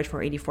get a charge for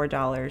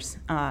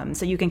 $84.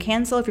 So you can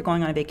cancel if you're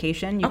going on a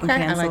vacation. You can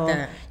cancel. I like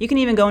that. You can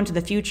even go into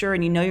the future,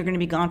 and you're going to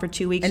be gone for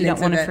 2 weeks. And you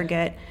don't want to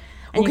forget.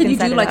 Well, can you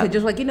do like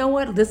just like,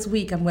 what, this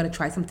week I'm going to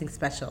try something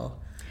special?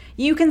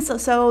 You can,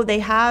 so they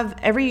have,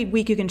 every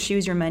week you can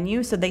choose your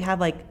menu. So they have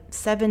like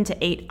 7 to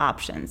 8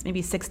 options,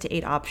 maybe 6 to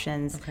 8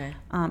 options. Okay.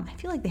 I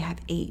feel like they have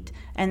 8.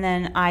 And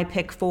then I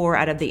pick 4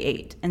 out of the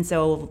 8. And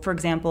so, for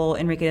example,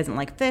 Enrique doesn't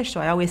like fish,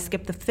 so I always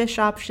skip the fish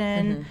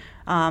option.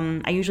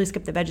 I usually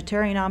skip the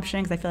vegetarian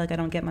option because I feel like I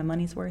don't get my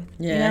money's worth.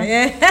 Yeah.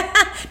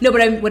 Yeah. No,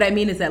 but what I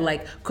mean is that,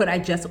 like, could I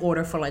just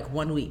order for like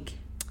 1 week?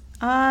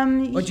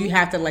 Or do you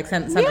have to like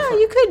send yeah,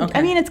 you could. Okay.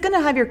 I mean, it's going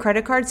to have your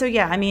credit card. So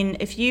yeah, I mean,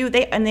 if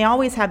they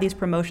always have these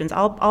promotions.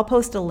 I'll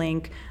post a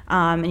link,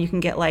 and you can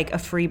get like a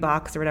free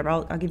box or whatever.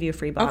 I'll give you a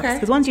free box.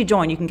 Because once you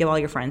join, you can give all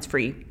your friends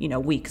free,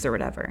 weeks or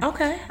whatever.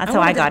 Okay. That's how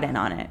I got in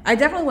on it. I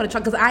definitely want to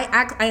try, because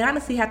I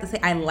honestly have to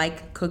say I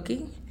like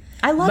cooking.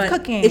 I love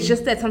cooking. It's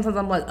just that sometimes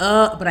I'm like,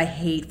 but I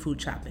hate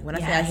food shopping. When I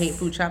say I hate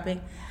food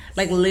shopping,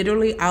 like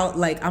literally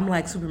I'm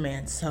like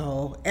Superman.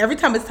 So every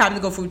time it's time to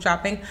go food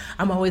shopping,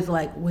 I'm always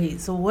like,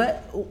 wait, so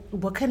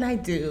what can I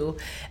do?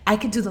 I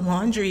could do the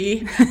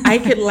laundry. I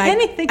could like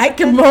anything. I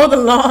can mow the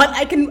lawn.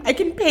 I can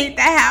paint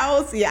the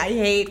house. Yeah, I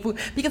hate food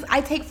because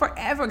I take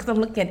forever because I'm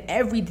looking at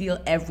every deal,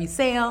 every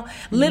sale.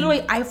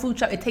 Literally, I food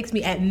shop. It takes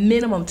me at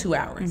minimum 2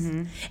 hours.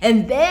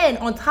 And then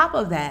on top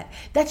of that,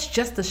 that's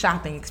just the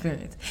shopping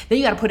experience. Then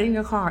you got to put it in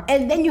your car,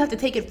 and then you have to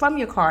take it from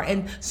your car.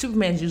 And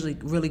Superman's usually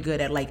really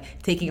good at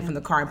like taking it from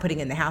the car and putting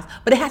it in the house,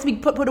 but it has to be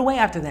put away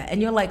after that.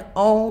 And you're like,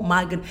 oh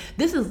my goodness,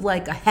 this is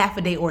like a half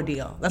a day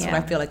ordeal. That's what I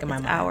feel like in my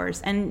mind.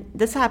 Hours. And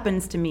this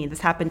happened to me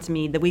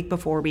the week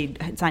before we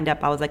signed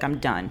up. I was like, I'm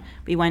done.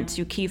 We went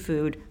to Key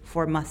Food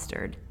for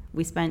mustard.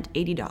 We spent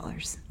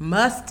 $80.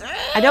 Mustard?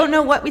 I don't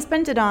know what we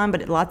spent it on,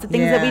 but lots of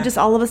things that we just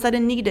all of a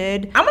sudden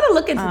needed. I'm going to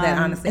look into that,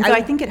 honestly. And so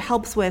I think it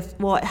helps with,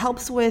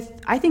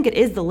 I think it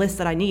is the list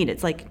that I need.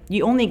 It's like,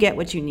 you only get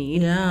what you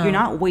need. Yeah. You're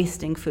not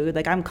wasting food.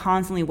 Like, I'm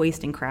constantly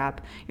wasting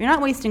crap. You're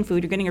not wasting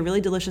food. You're getting a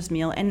really delicious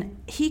meal. And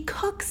he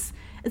cooks.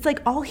 It's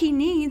like all he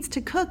needs to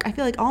cook. I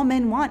feel like all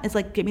men want is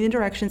like, give me the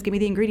directions, give me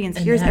the ingredients.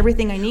 And here's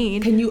everything I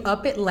need. Can you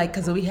up it? Like,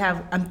 because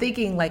I'm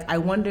thinking like, I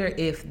wonder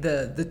if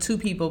the 2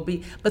 people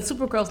but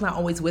Supergirl's not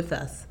always with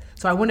us.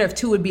 So I wonder if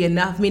 2 would be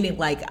enough, meaning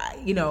like,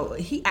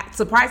 he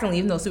surprisingly,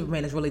 even though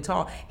Superman is really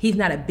tall, he's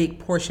not a big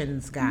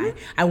portions guy.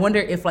 I wonder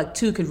if like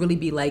 2 could really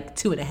be like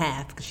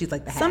 2.5 because she's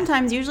like the half.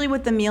 Sometimes, usually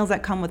with the meals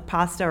that come with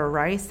pasta or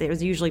rice,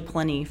 there's usually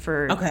plenty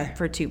for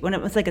 2. When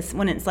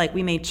it's like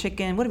we made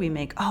chicken, what did we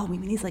make? Oh, we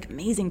made these like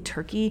amazing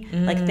turkey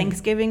like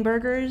Thanksgiving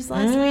burgers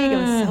last week. It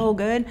was so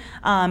good.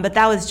 But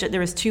that was there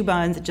was 2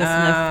 buns, just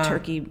enough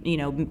turkey,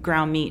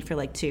 ground meat for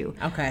like 2.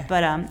 Okay.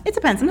 But it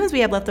depends. Sometimes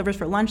we have leftovers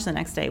for lunch the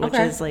next day, which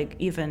is like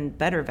even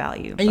better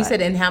value. And you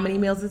said, and how many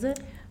meals is it?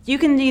 You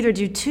can either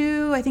do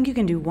 2. I think you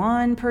can do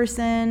 1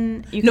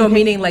 person.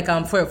 Meaning like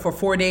for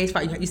 4 days.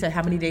 You said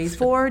how many days?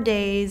 4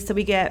 days. So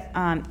we get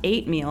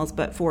 8 meals,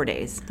 but 4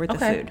 days worth of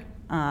food.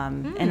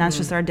 And that's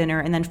just our dinner.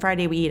 And then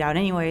Friday we eat out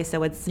anyway.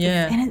 So I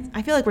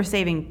feel like we're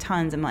saving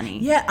tons of money.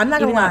 Yeah, I'm not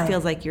gonna lie. Even though it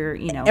feels like you're,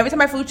 Every time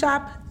I food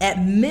shop,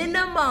 at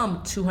minimum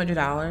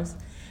 $200.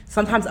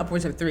 Sometimes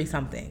upwards of 3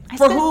 something.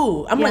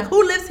 Who? I'm like,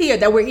 who lives here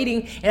that we're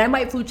eating? And I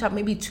might food shop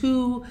maybe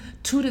 2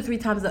 to 3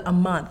 times a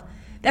month.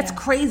 That's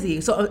crazy.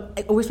 So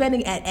we're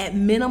spending at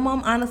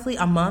minimum, honestly,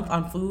 a month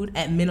on food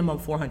at minimum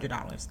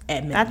 $400.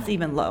 At minimum. That's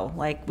even low.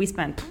 Like we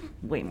spend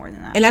way more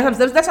than that. And that's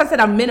why I said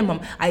on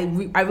minimum. I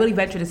really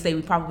venture to say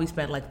we probably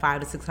spend like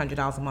 $500 to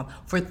 $600 a month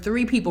for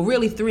 3 people.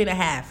 Really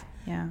 3.5.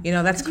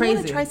 Yeah. That's crazy. You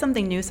want to try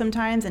something new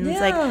sometimes, and it's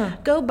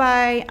like, go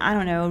buy, I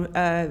don't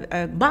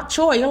know, bok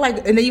choy. You're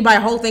like, and then you buy a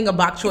whole thing of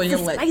bok choy. You're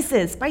like,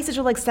 spices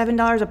are like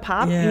 $7 a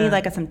pop. You need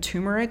like some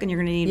turmeric, and you're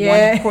gonna need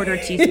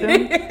 1/4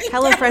 teaspoon.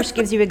 HelloFresh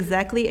gives you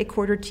exactly a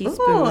 1/4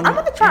 teaspoon. Ooh, I'm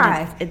gonna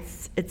try.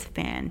 It's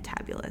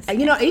fantabulous.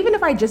 Even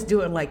if I just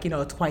do it like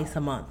twice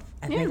a month,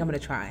 I think I'm gonna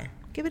try.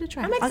 Give it a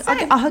try. I'm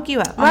excited. I'll hook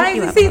you up.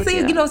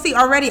 See,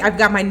 already I've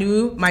got my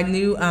new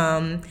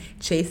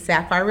Chase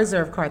Sapphire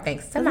Reserve card.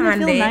 Thanks to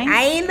Monday. Nice?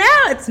 I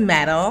know it's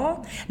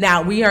metal.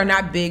 Now we are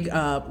not big.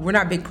 We're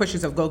not big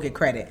pushers of go get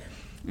credit.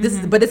 This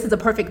is a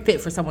perfect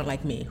fit for someone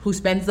like me who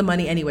spends the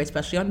money anyway,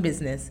 especially on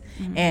business.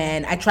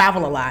 And I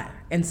travel a lot,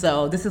 and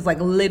so this is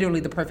like literally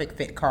the perfect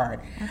fit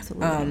card.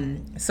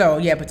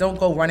 Absolutely. But don't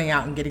go running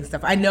out and getting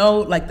stuff. I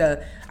know,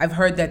 I've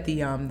heard that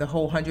the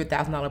whole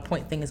 $100,000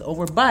 point thing is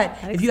over, but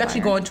if you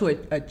actually go into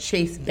a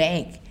Chase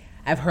bank,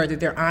 I've heard that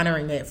they're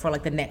honoring it for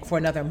for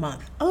another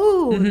month.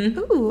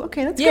 Ooh,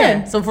 okay, that's good.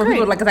 Yeah, so for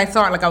people, because I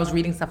saw it, I was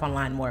reading stuff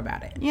online more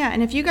about it. Yeah,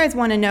 and if you guys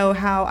want to know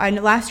how,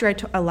 last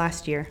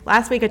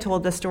week I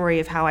told the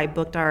story of how I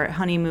booked our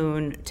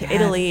honeymoon to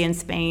Italy and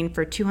Spain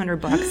for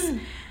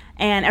 $200.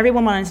 And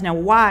everyone wanted to know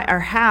why or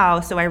how,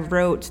 so I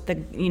wrote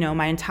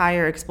my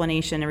entire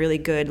explanation, a really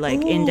good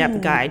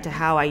in-depth guide to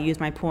how I use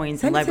my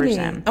points and leverage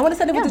them. I want to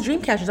send it with the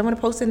Dreamcatchers. I want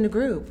to post it in the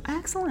group.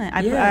 Excellent.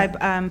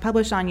 I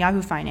published on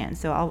Yahoo Finance,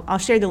 so I'll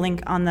share the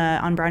link on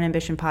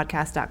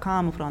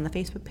brownambitionpodcast.com. We'll put it on the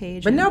Facebook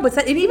page. But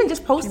even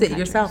just post it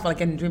yourself,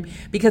 in Dream,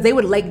 because they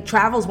would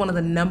travel is one of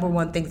the number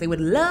one things. They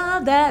would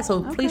love that.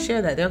 So please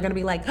share that. They're going to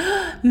be like,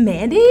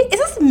 Mandy, is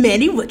this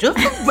Mandy Woodruff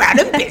from Brown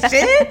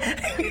Ambition?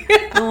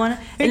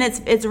 And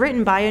it's written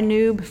by a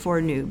noob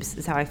for noobs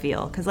is how I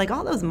feel, because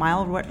all those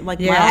mile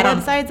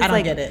websites, I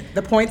don't get it.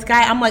 The points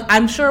guy,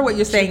 I'm sure what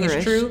you're saying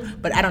is true,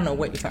 but I don't know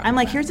what you're talking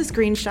about. Here's a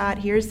screenshot,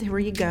 here's where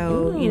you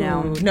go.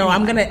 No,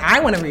 anyway. I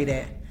want to read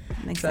it.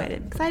 I'm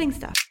excited. Exciting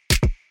stuff.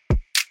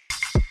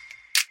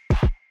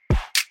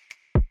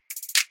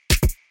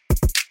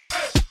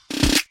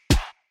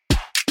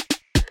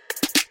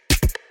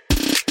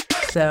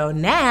 So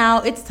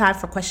now it's time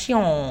for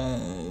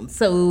questions.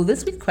 So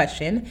this week's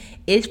question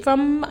is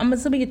from, I'm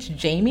assuming it's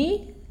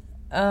Jamie.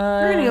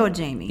 We're going to go with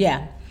Jamie.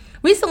 Yeah.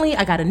 Recently,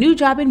 I got a new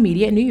job in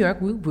media in New York.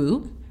 Whoop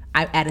whoop.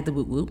 I added the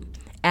whoop whoop.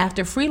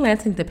 After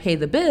freelancing to pay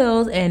the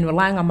bills and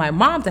relying on my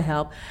mom to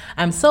help,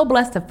 I'm so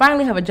blessed to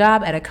finally have a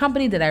job at a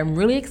company that I'm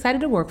really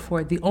excited to work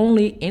for. The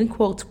only, in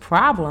quotes,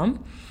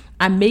 problem,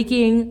 I'm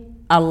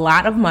making a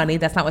lot of money.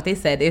 That's not what they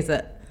said. It's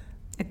a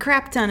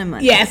crap ton of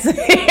money. Yes.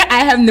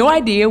 I have no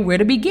idea where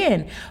to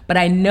begin, but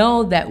I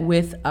know that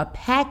with a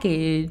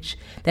package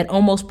that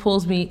almost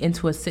pulls me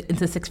into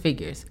 6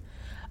 figures.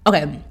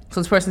 Okay,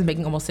 so this person's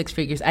making almost 6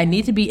 figures. I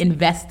need to be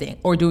investing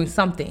or doing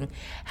something.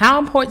 How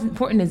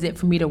important is it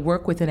for me to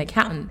work with an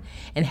accountant?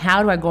 And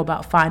how do I go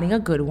about finding a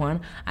good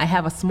one? I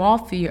have a small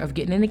fear of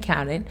getting an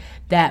accountant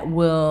that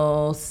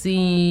will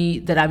see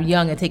that I'm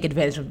young and take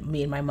advantage of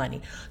me and my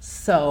money.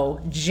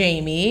 So,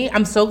 Jamie,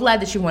 I'm so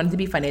glad that you wanted to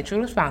be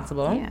financially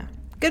responsible. Yeah.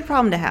 Good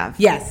problem to have.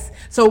 Yes.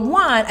 So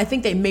one, I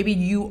think that maybe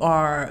you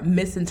are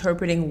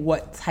misinterpreting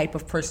what type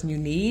of person you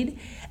need.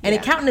 An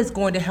accountant is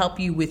going to help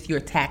you with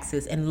your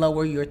taxes and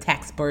lower your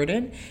tax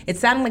burden. It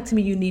sounded like to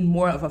me you need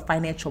more of a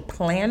financial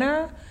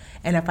planner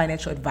and a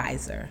financial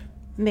advisor.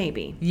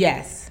 Maybe.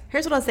 Yes.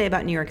 Here's what I'll say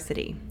about New York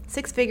City.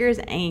 6 figures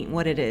ain't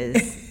what it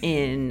is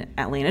in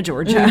Atlanta,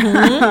 Georgia.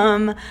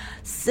 Mm-hmm.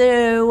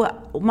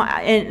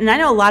 And I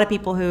know a lot of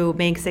people who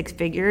make 6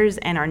 figures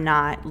and are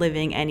not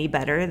living any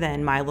better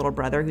than my little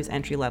brother who's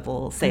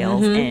entry-level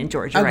sales in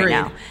Georgia right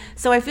now.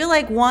 So I feel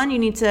like, one, you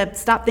need to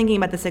stop thinking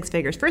about the 6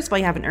 figures. First of all,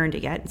 you haven't earned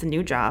it yet. It's a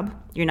new job.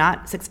 You're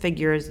not 6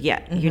 figures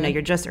yet. Mm-hmm.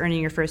 You're just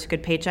earning your first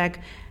good paycheck.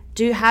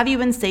 Have you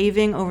been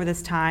saving over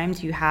this time?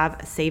 You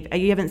haven't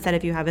said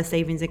if you have a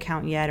savings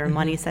account yet or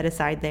money set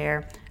aside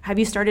there. Have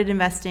you started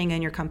investing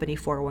in your company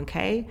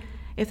 401k?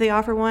 If they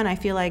offer one, I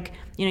feel like,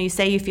 you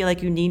say you feel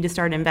like you need to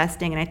start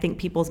investing, and I think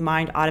people's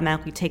mind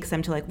automatically takes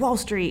them to like Wall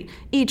Street,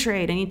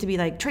 E-Trade. I need to be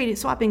like trading,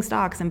 swapping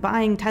stocks and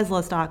buying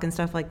Tesla stock and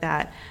stuff like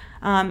that.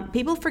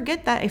 People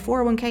forget that a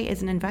 401k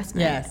is an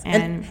investment. Yes,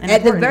 and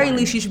at the very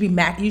least, you should be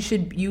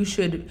you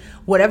should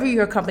whatever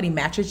your company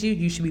matches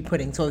you should be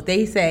putting. So if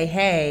they say,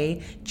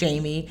 "Hey,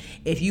 Jamie,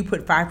 if you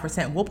put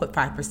 5%, we'll put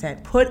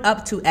 5%." Put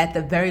up to at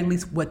the very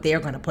least what they're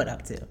going to put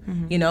up to,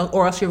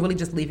 or else you're really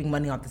just leaving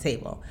money on the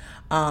table.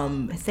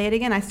 Say it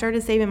again. I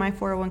started saving my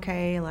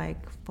 401k how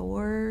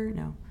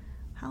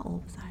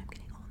old was I?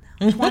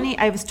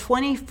 I was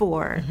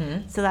 24,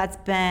 so that's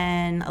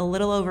been a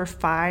little over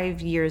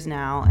 5 years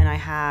now, and I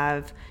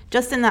have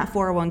just in that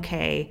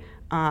 401k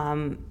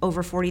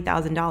over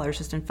 $40,000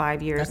 just in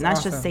 5 years. And that's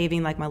awesome. Just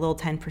saving like my little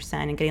 10%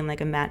 and getting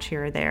like a match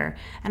here or there.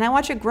 And I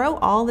watch it grow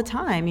all the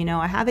time.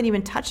 I haven't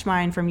even touched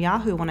mine from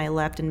Yahoo when I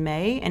left in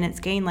May, and it's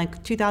gained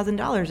like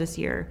 $2,000 this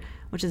year,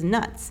 which is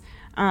nuts.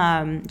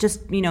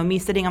 Just me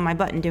sitting on my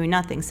butt and doing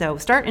nothing. So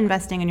start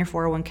investing in your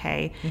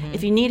 401k.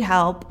 If you need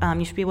help,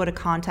 you should be able to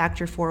contact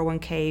your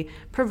 401k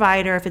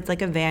provider, if it's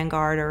like a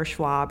Vanguard or a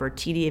Schwab or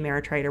TD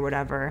Ameritrade or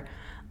whatever.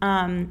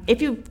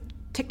 If you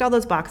ticked all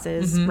those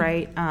boxes,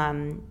 right,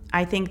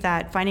 I think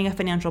that finding a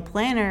financial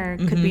planner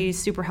could be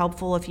super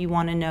helpful if you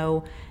want to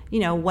know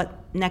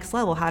what next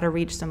level, how to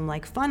reach some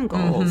like fun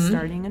goals,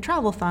 starting a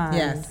travel fund.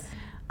 Yes.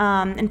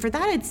 And for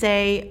that, I'd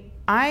say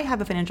I have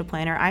a financial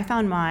planner. I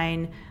found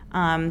mine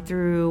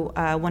through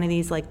one of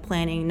these like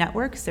planning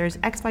networks. There's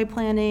XY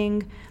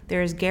Planning,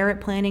 there's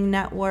Garrett Planning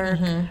Network.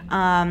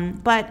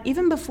 But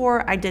even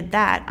before I did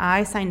that,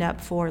 I signed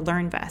up for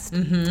LearnVest.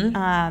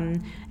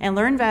 And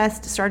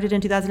LearnVest started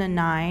in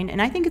 2009,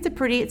 and I think it's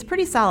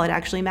pretty solid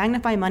actually.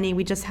 Magnify Money,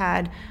 we just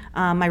had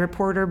my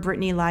reporter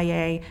Brittany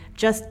Laie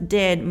just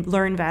did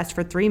LearnVest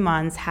for 3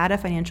 months, had a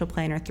financial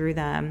planner through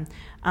them.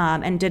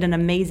 And did an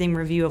amazing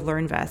review of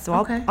LearnVest. So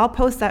I'll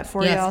post that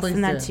for you. I'll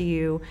send that to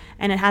you.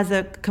 And it has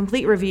a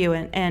complete review.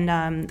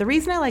 And the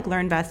reason I like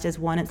LearnVest is,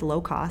 one, it's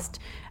low cost.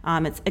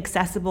 It's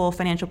accessible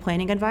financial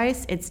planning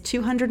advice. It's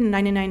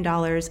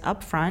 $299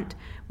 up front,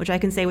 which I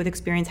can say with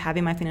experience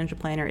having my financial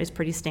planner is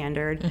pretty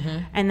standard.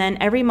 And then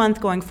every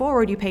month going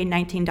forward, you pay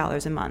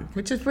 $19 a month.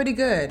 Which is pretty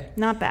good.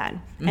 Not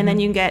bad. And then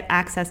you can get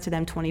access to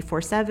them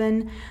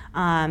 24/7.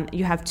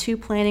 You have 2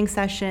 planning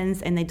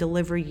sessions, and they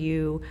deliver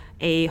you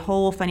a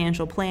whole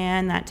financial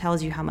plan that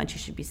tells you how much you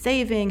should be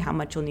saving, how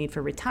much you'll need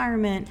for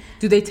retirement.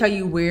 Do they tell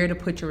you where to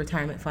put your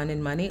retirement fund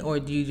in money,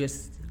 or do you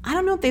just... I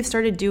don't know if they've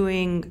started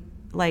doing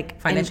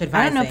financial advice.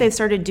 I don't know if they've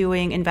started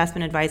doing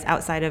investment advice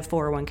outside of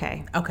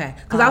 401k. Okay,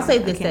 because I'll say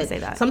this: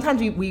 that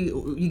sometimes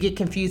you get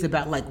confused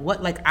about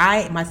what. Like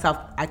I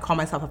call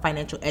myself a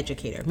financial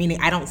educator, meaning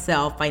I don't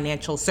sell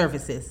financial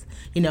services.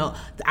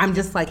 I'm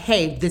just like,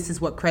 hey, this is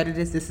what credit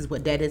is, this is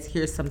what debt is.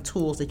 Here's some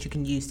tools that you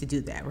can use to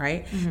do that,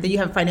 right? Then you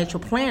have a financial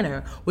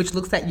planner, which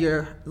looks at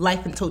your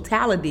life in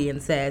totality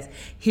and says,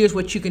 here's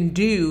what you can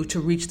do to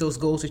reach those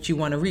goals that you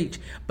want to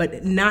reach,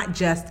 but not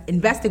just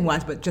investing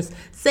wise, but just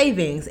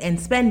savings and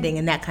spending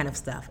and that kind of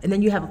stuff. And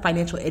then you have a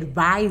financial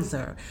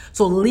advisor.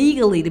 So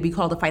legally, to be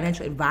called a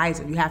financial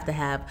advisor, you have to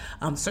have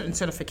certain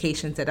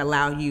certifications that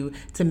allow you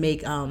to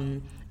make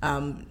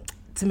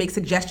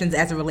suggestions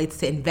as it relates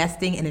to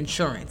investing and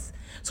insurance.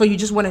 So you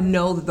just want to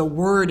know that the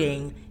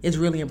wording is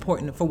really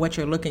important for what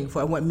you're looking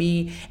for. And what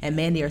me and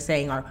Mandy are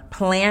saying are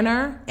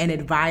planner and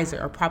advisor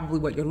are probably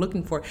what you're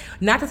looking for.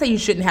 Not to say you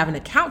shouldn't have an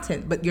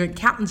accountant, but your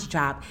accountant's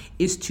job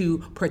is to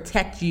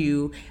protect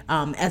you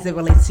as it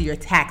relates to your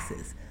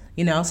taxes.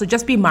 So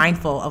just be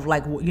mindful of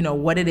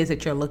what it is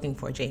that you're looking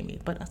for, Jamie.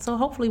 But so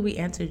hopefully we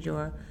answered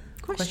your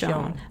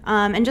question.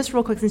 And just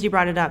real quick, since you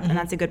brought it up, and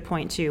that's a good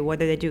point too,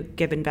 whether they do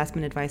give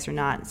investment advice or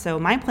not. So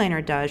my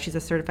planner does. She's a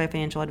certified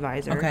financial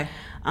advisor,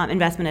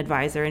 investment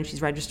advisor, and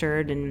she's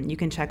registered, and you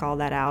can check all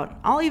that out.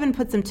 I'll even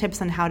put some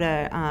tips on how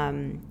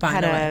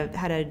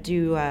to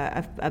do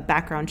a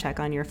background check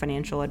on your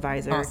financial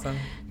advisor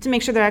to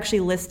make sure they're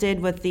actually listed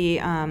with the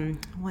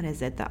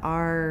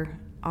the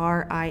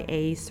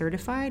RIA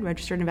certified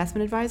registered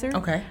investment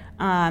advisor.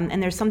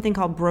 And there's something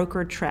called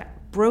broker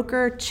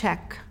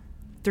check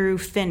through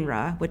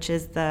FINRA, which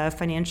is the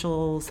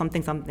Financial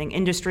something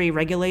Industry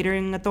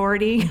Regulating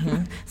Authority.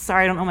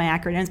 Sorry, I don't know my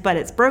acronyms, but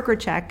it's broker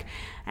check,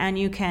 and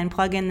you can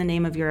plug in the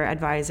name of your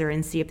advisor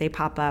and see if they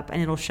pop up,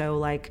 and it'll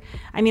show I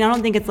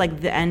don't think it's like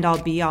the end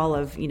all be all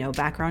of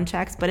background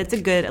checks, but it's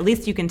at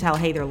least you can tell,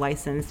 hey, they're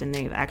licensed and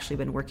they've actually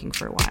been working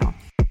for a while.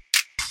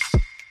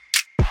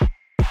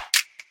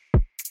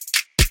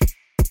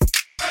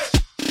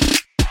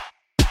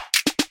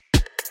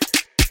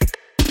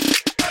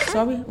 So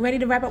are we ready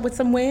to wrap up with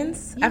some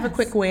wins? Yes. I have a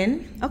quick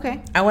win.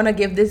 Okay. I want to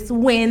give this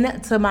win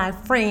to my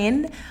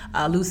friend,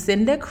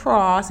 Lucinda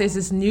Cross. There's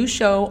this new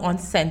show on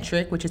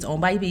Centric, which is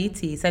owned by BET.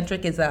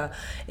 Centric is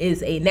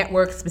a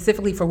network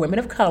specifically for women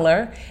of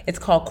color. It's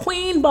called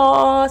Queen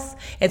Boss.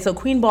 And so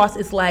Queen Boss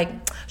is like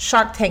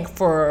Shark Tank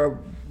for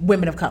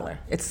women of color.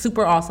 It's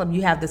super awesome.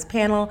 You have this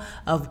panel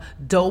of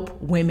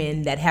dope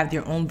women that have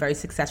their own very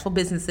successful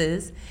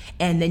businesses,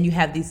 and then you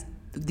have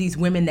these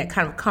women that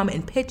kind of come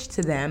and pitch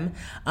to them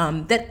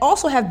that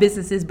also have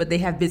businesses, but they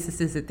have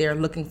businesses that they're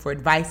looking for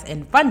advice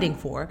and funding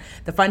for.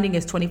 The funding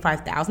is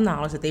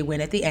 $25,000 that they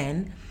win at the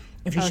end.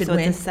 If you should so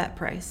win. It's a set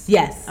price.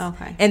 Yes.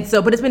 Okay. And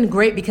so, but it's been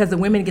great because the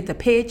women get to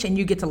pitch and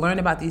you get to learn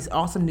about these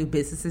awesome new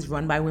businesses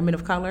run by women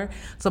of color.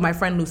 So my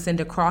friend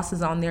Lucinda Cross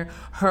is on there.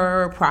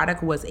 Her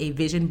product was a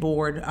vision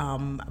board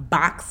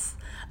box.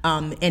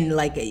 And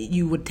like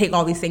you would take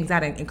all these things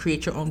out and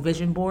create your own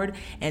vision board.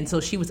 And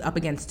so she was up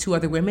against 2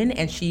 other women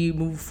and she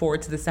moved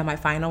forward to the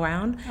semifinal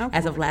round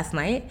as of last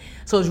night.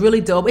 So it was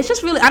really dope. It's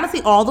just really,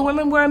 honestly, all the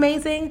women were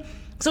amazing.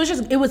 So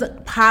it was a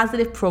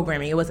positive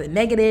programming. It wasn't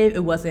negative. It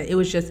was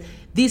just,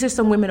 these are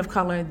some women of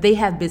color. They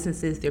have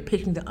businesses. They're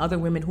pitching to other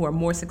women who are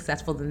more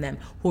successful than them,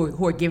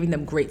 who are giving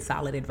them great,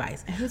 solid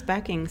advice. And who's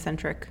backing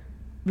Centric?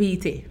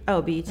 BET.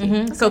 Oh, BET. Mm-hmm.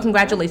 Okay. So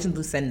congratulations,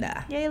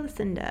 Lucinda. Yay,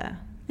 Lucinda.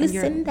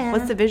 Lucinda.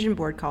 What's the vision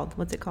board called?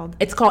 What's it called?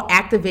 It's called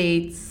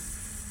Activate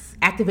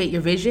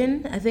Your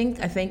Vision, I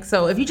think.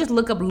 So if you just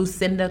look up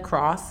Lucinda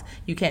Cross,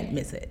 you can't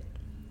miss it.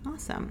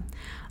 Awesome.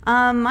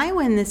 My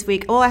win this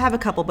week. Well, I have a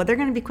couple, but they're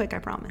going to be quick, I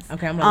promise.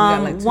 Okay, I'm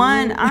gonna like 2.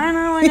 One, I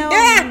know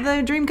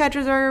the dream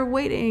catchers are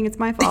waiting. It's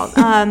my fault.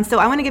 So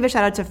I want to give a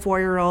shout out to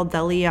 4-year-old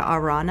Dalia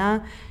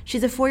Arana.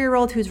 She's a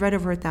 4-year-old who's read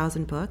over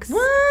 1,000 books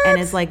and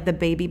is like the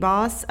baby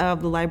boss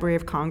of the Library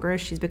of Congress.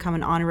 She's become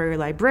an honorary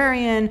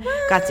librarian.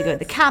 Got to go to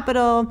the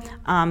Capitol.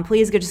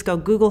 Please just go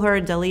Google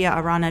her, Dalia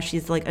Arana.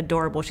 She's like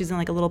adorable. She's in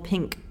like a little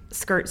pink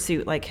skirt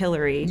suit like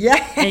Hillary.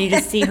 Yeah. And you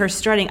just see her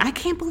strutting. I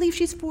can't believe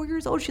she's 4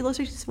 years old. She looks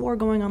like she's 4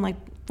 going on like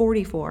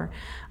 44.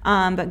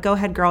 But go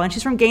ahead, girl. And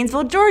she's from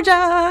Gainesville,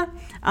 Georgia.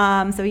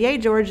 So yay,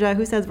 Georgia.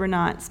 Who says we're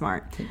not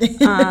smart?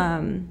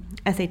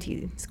 SAT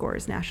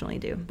scores nationally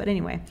do. But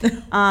anyway.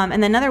 And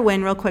then another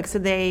win real quick. So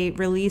they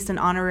released an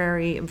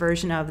honorary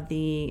version of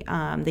the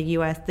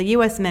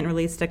U.S. Mint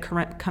released a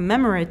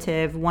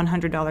commemorative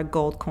 $100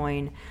 gold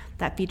coin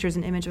that features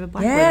an image of a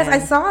black woman. Yes, I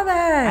saw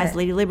that. As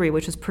Lady Liberty,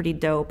 which was pretty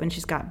dope. And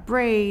she's got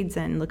braids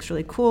and looks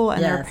really cool.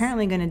 And they're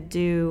apparently going to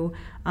do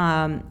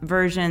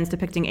versions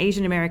depicting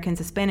Asian Americans,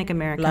 Hispanic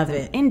Americans,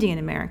 and Indian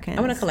Americans.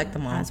 I want to collect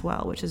them all. As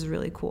well, which is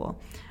really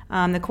cool.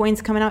 The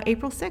coin's coming out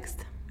April 6th.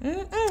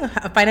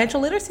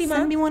 Financial literacy month.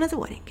 Send me one as a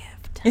wedding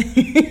gift.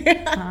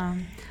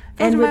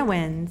 Those are my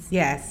wins.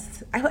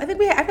 Yes. I feel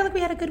like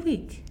we had a good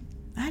week.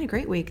 I had a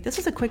great week. This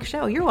was a quick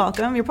show. You're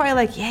welcome. You're probably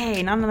like,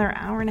 yay, not another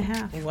hour and a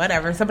half.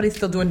 Whatever. Somebody's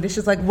still doing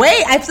dishes like,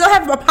 wait, I still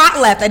have a pot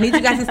left. I need you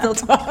guys to still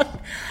talk.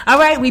 All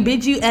right. We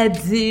bid you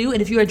adieu.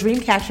 And if you're a dream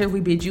catcher, we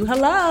bid you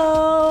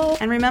hello.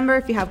 And remember,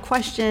 if you have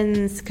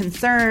questions,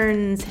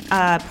 concerns,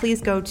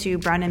 please go to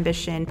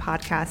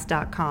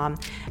brownambitionpodcast.com.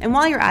 And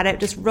while you're at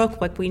it, just real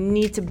quick, we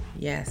need to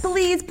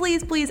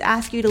please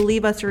ask you to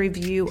leave us a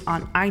review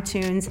on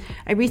iTunes.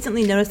 I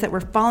recently noticed that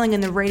we're falling in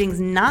the ratings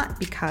not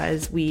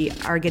because we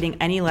are getting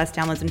any less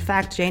downloads. In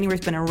fact, January's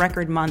been a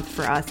record month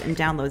for us in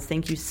downloads.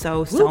 Thank you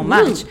so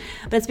much.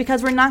 But it's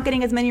because we're not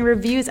getting as many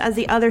reviews as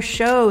the other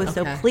shows.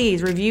 Okay. So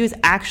please, reviews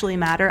actually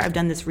matter. I've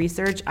done this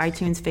research.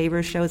 iTunes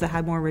favors shows that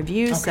have more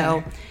reviews. Okay.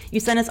 So you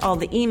send us all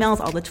the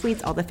emails, all the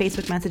tweets, all the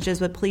Facebook messages,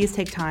 but please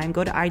take time,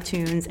 go to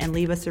iTunes and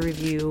leave us a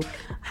review.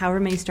 However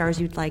many stars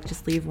you'd like,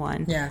 just leave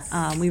one. Yes.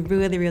 We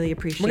really, really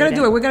appreciate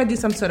it. We're going to do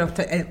some sort of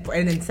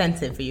an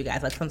incentive for you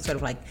guys, like some sort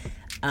of like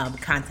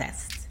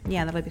contest.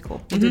 Yeah, that would be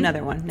cool. We'll do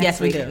another one next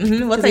week. Yes, we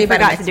do. We'll tell you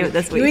about it to do it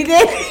this week. We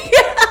did.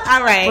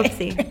 All right.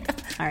 Whoopsie.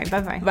 All right.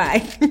 Bye-bye.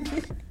 Bye.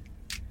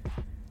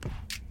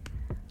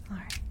 All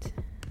right.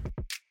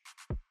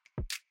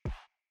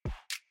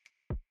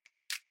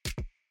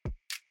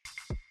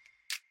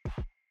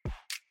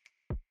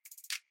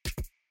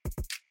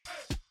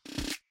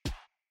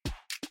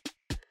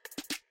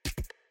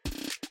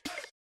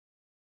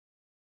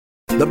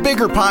 The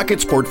Bigger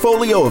Pockets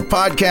portfolio of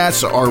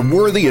podcasts are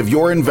worthy of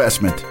your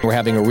investment. We're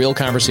having a real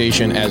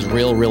conversation as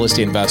real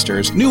estate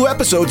investors. New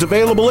episodes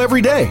available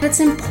every day. It's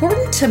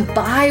important to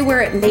buy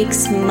where it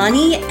makes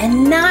money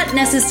and not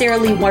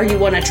necessarily where you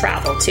want to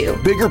travel to.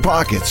 Bigger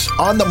Pockets,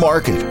 On the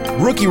Market,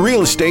 Rookie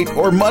Real Estate,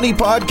 or Money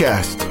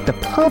Podcast. The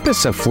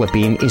purpose of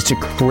flipping is to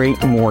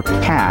create more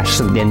cash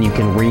so then you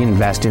can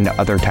reinvest into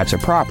other types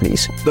of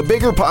properties. The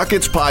Bigger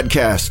Pockets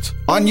Podcast,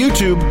 on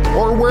YouTube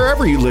or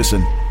wherever you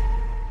listen.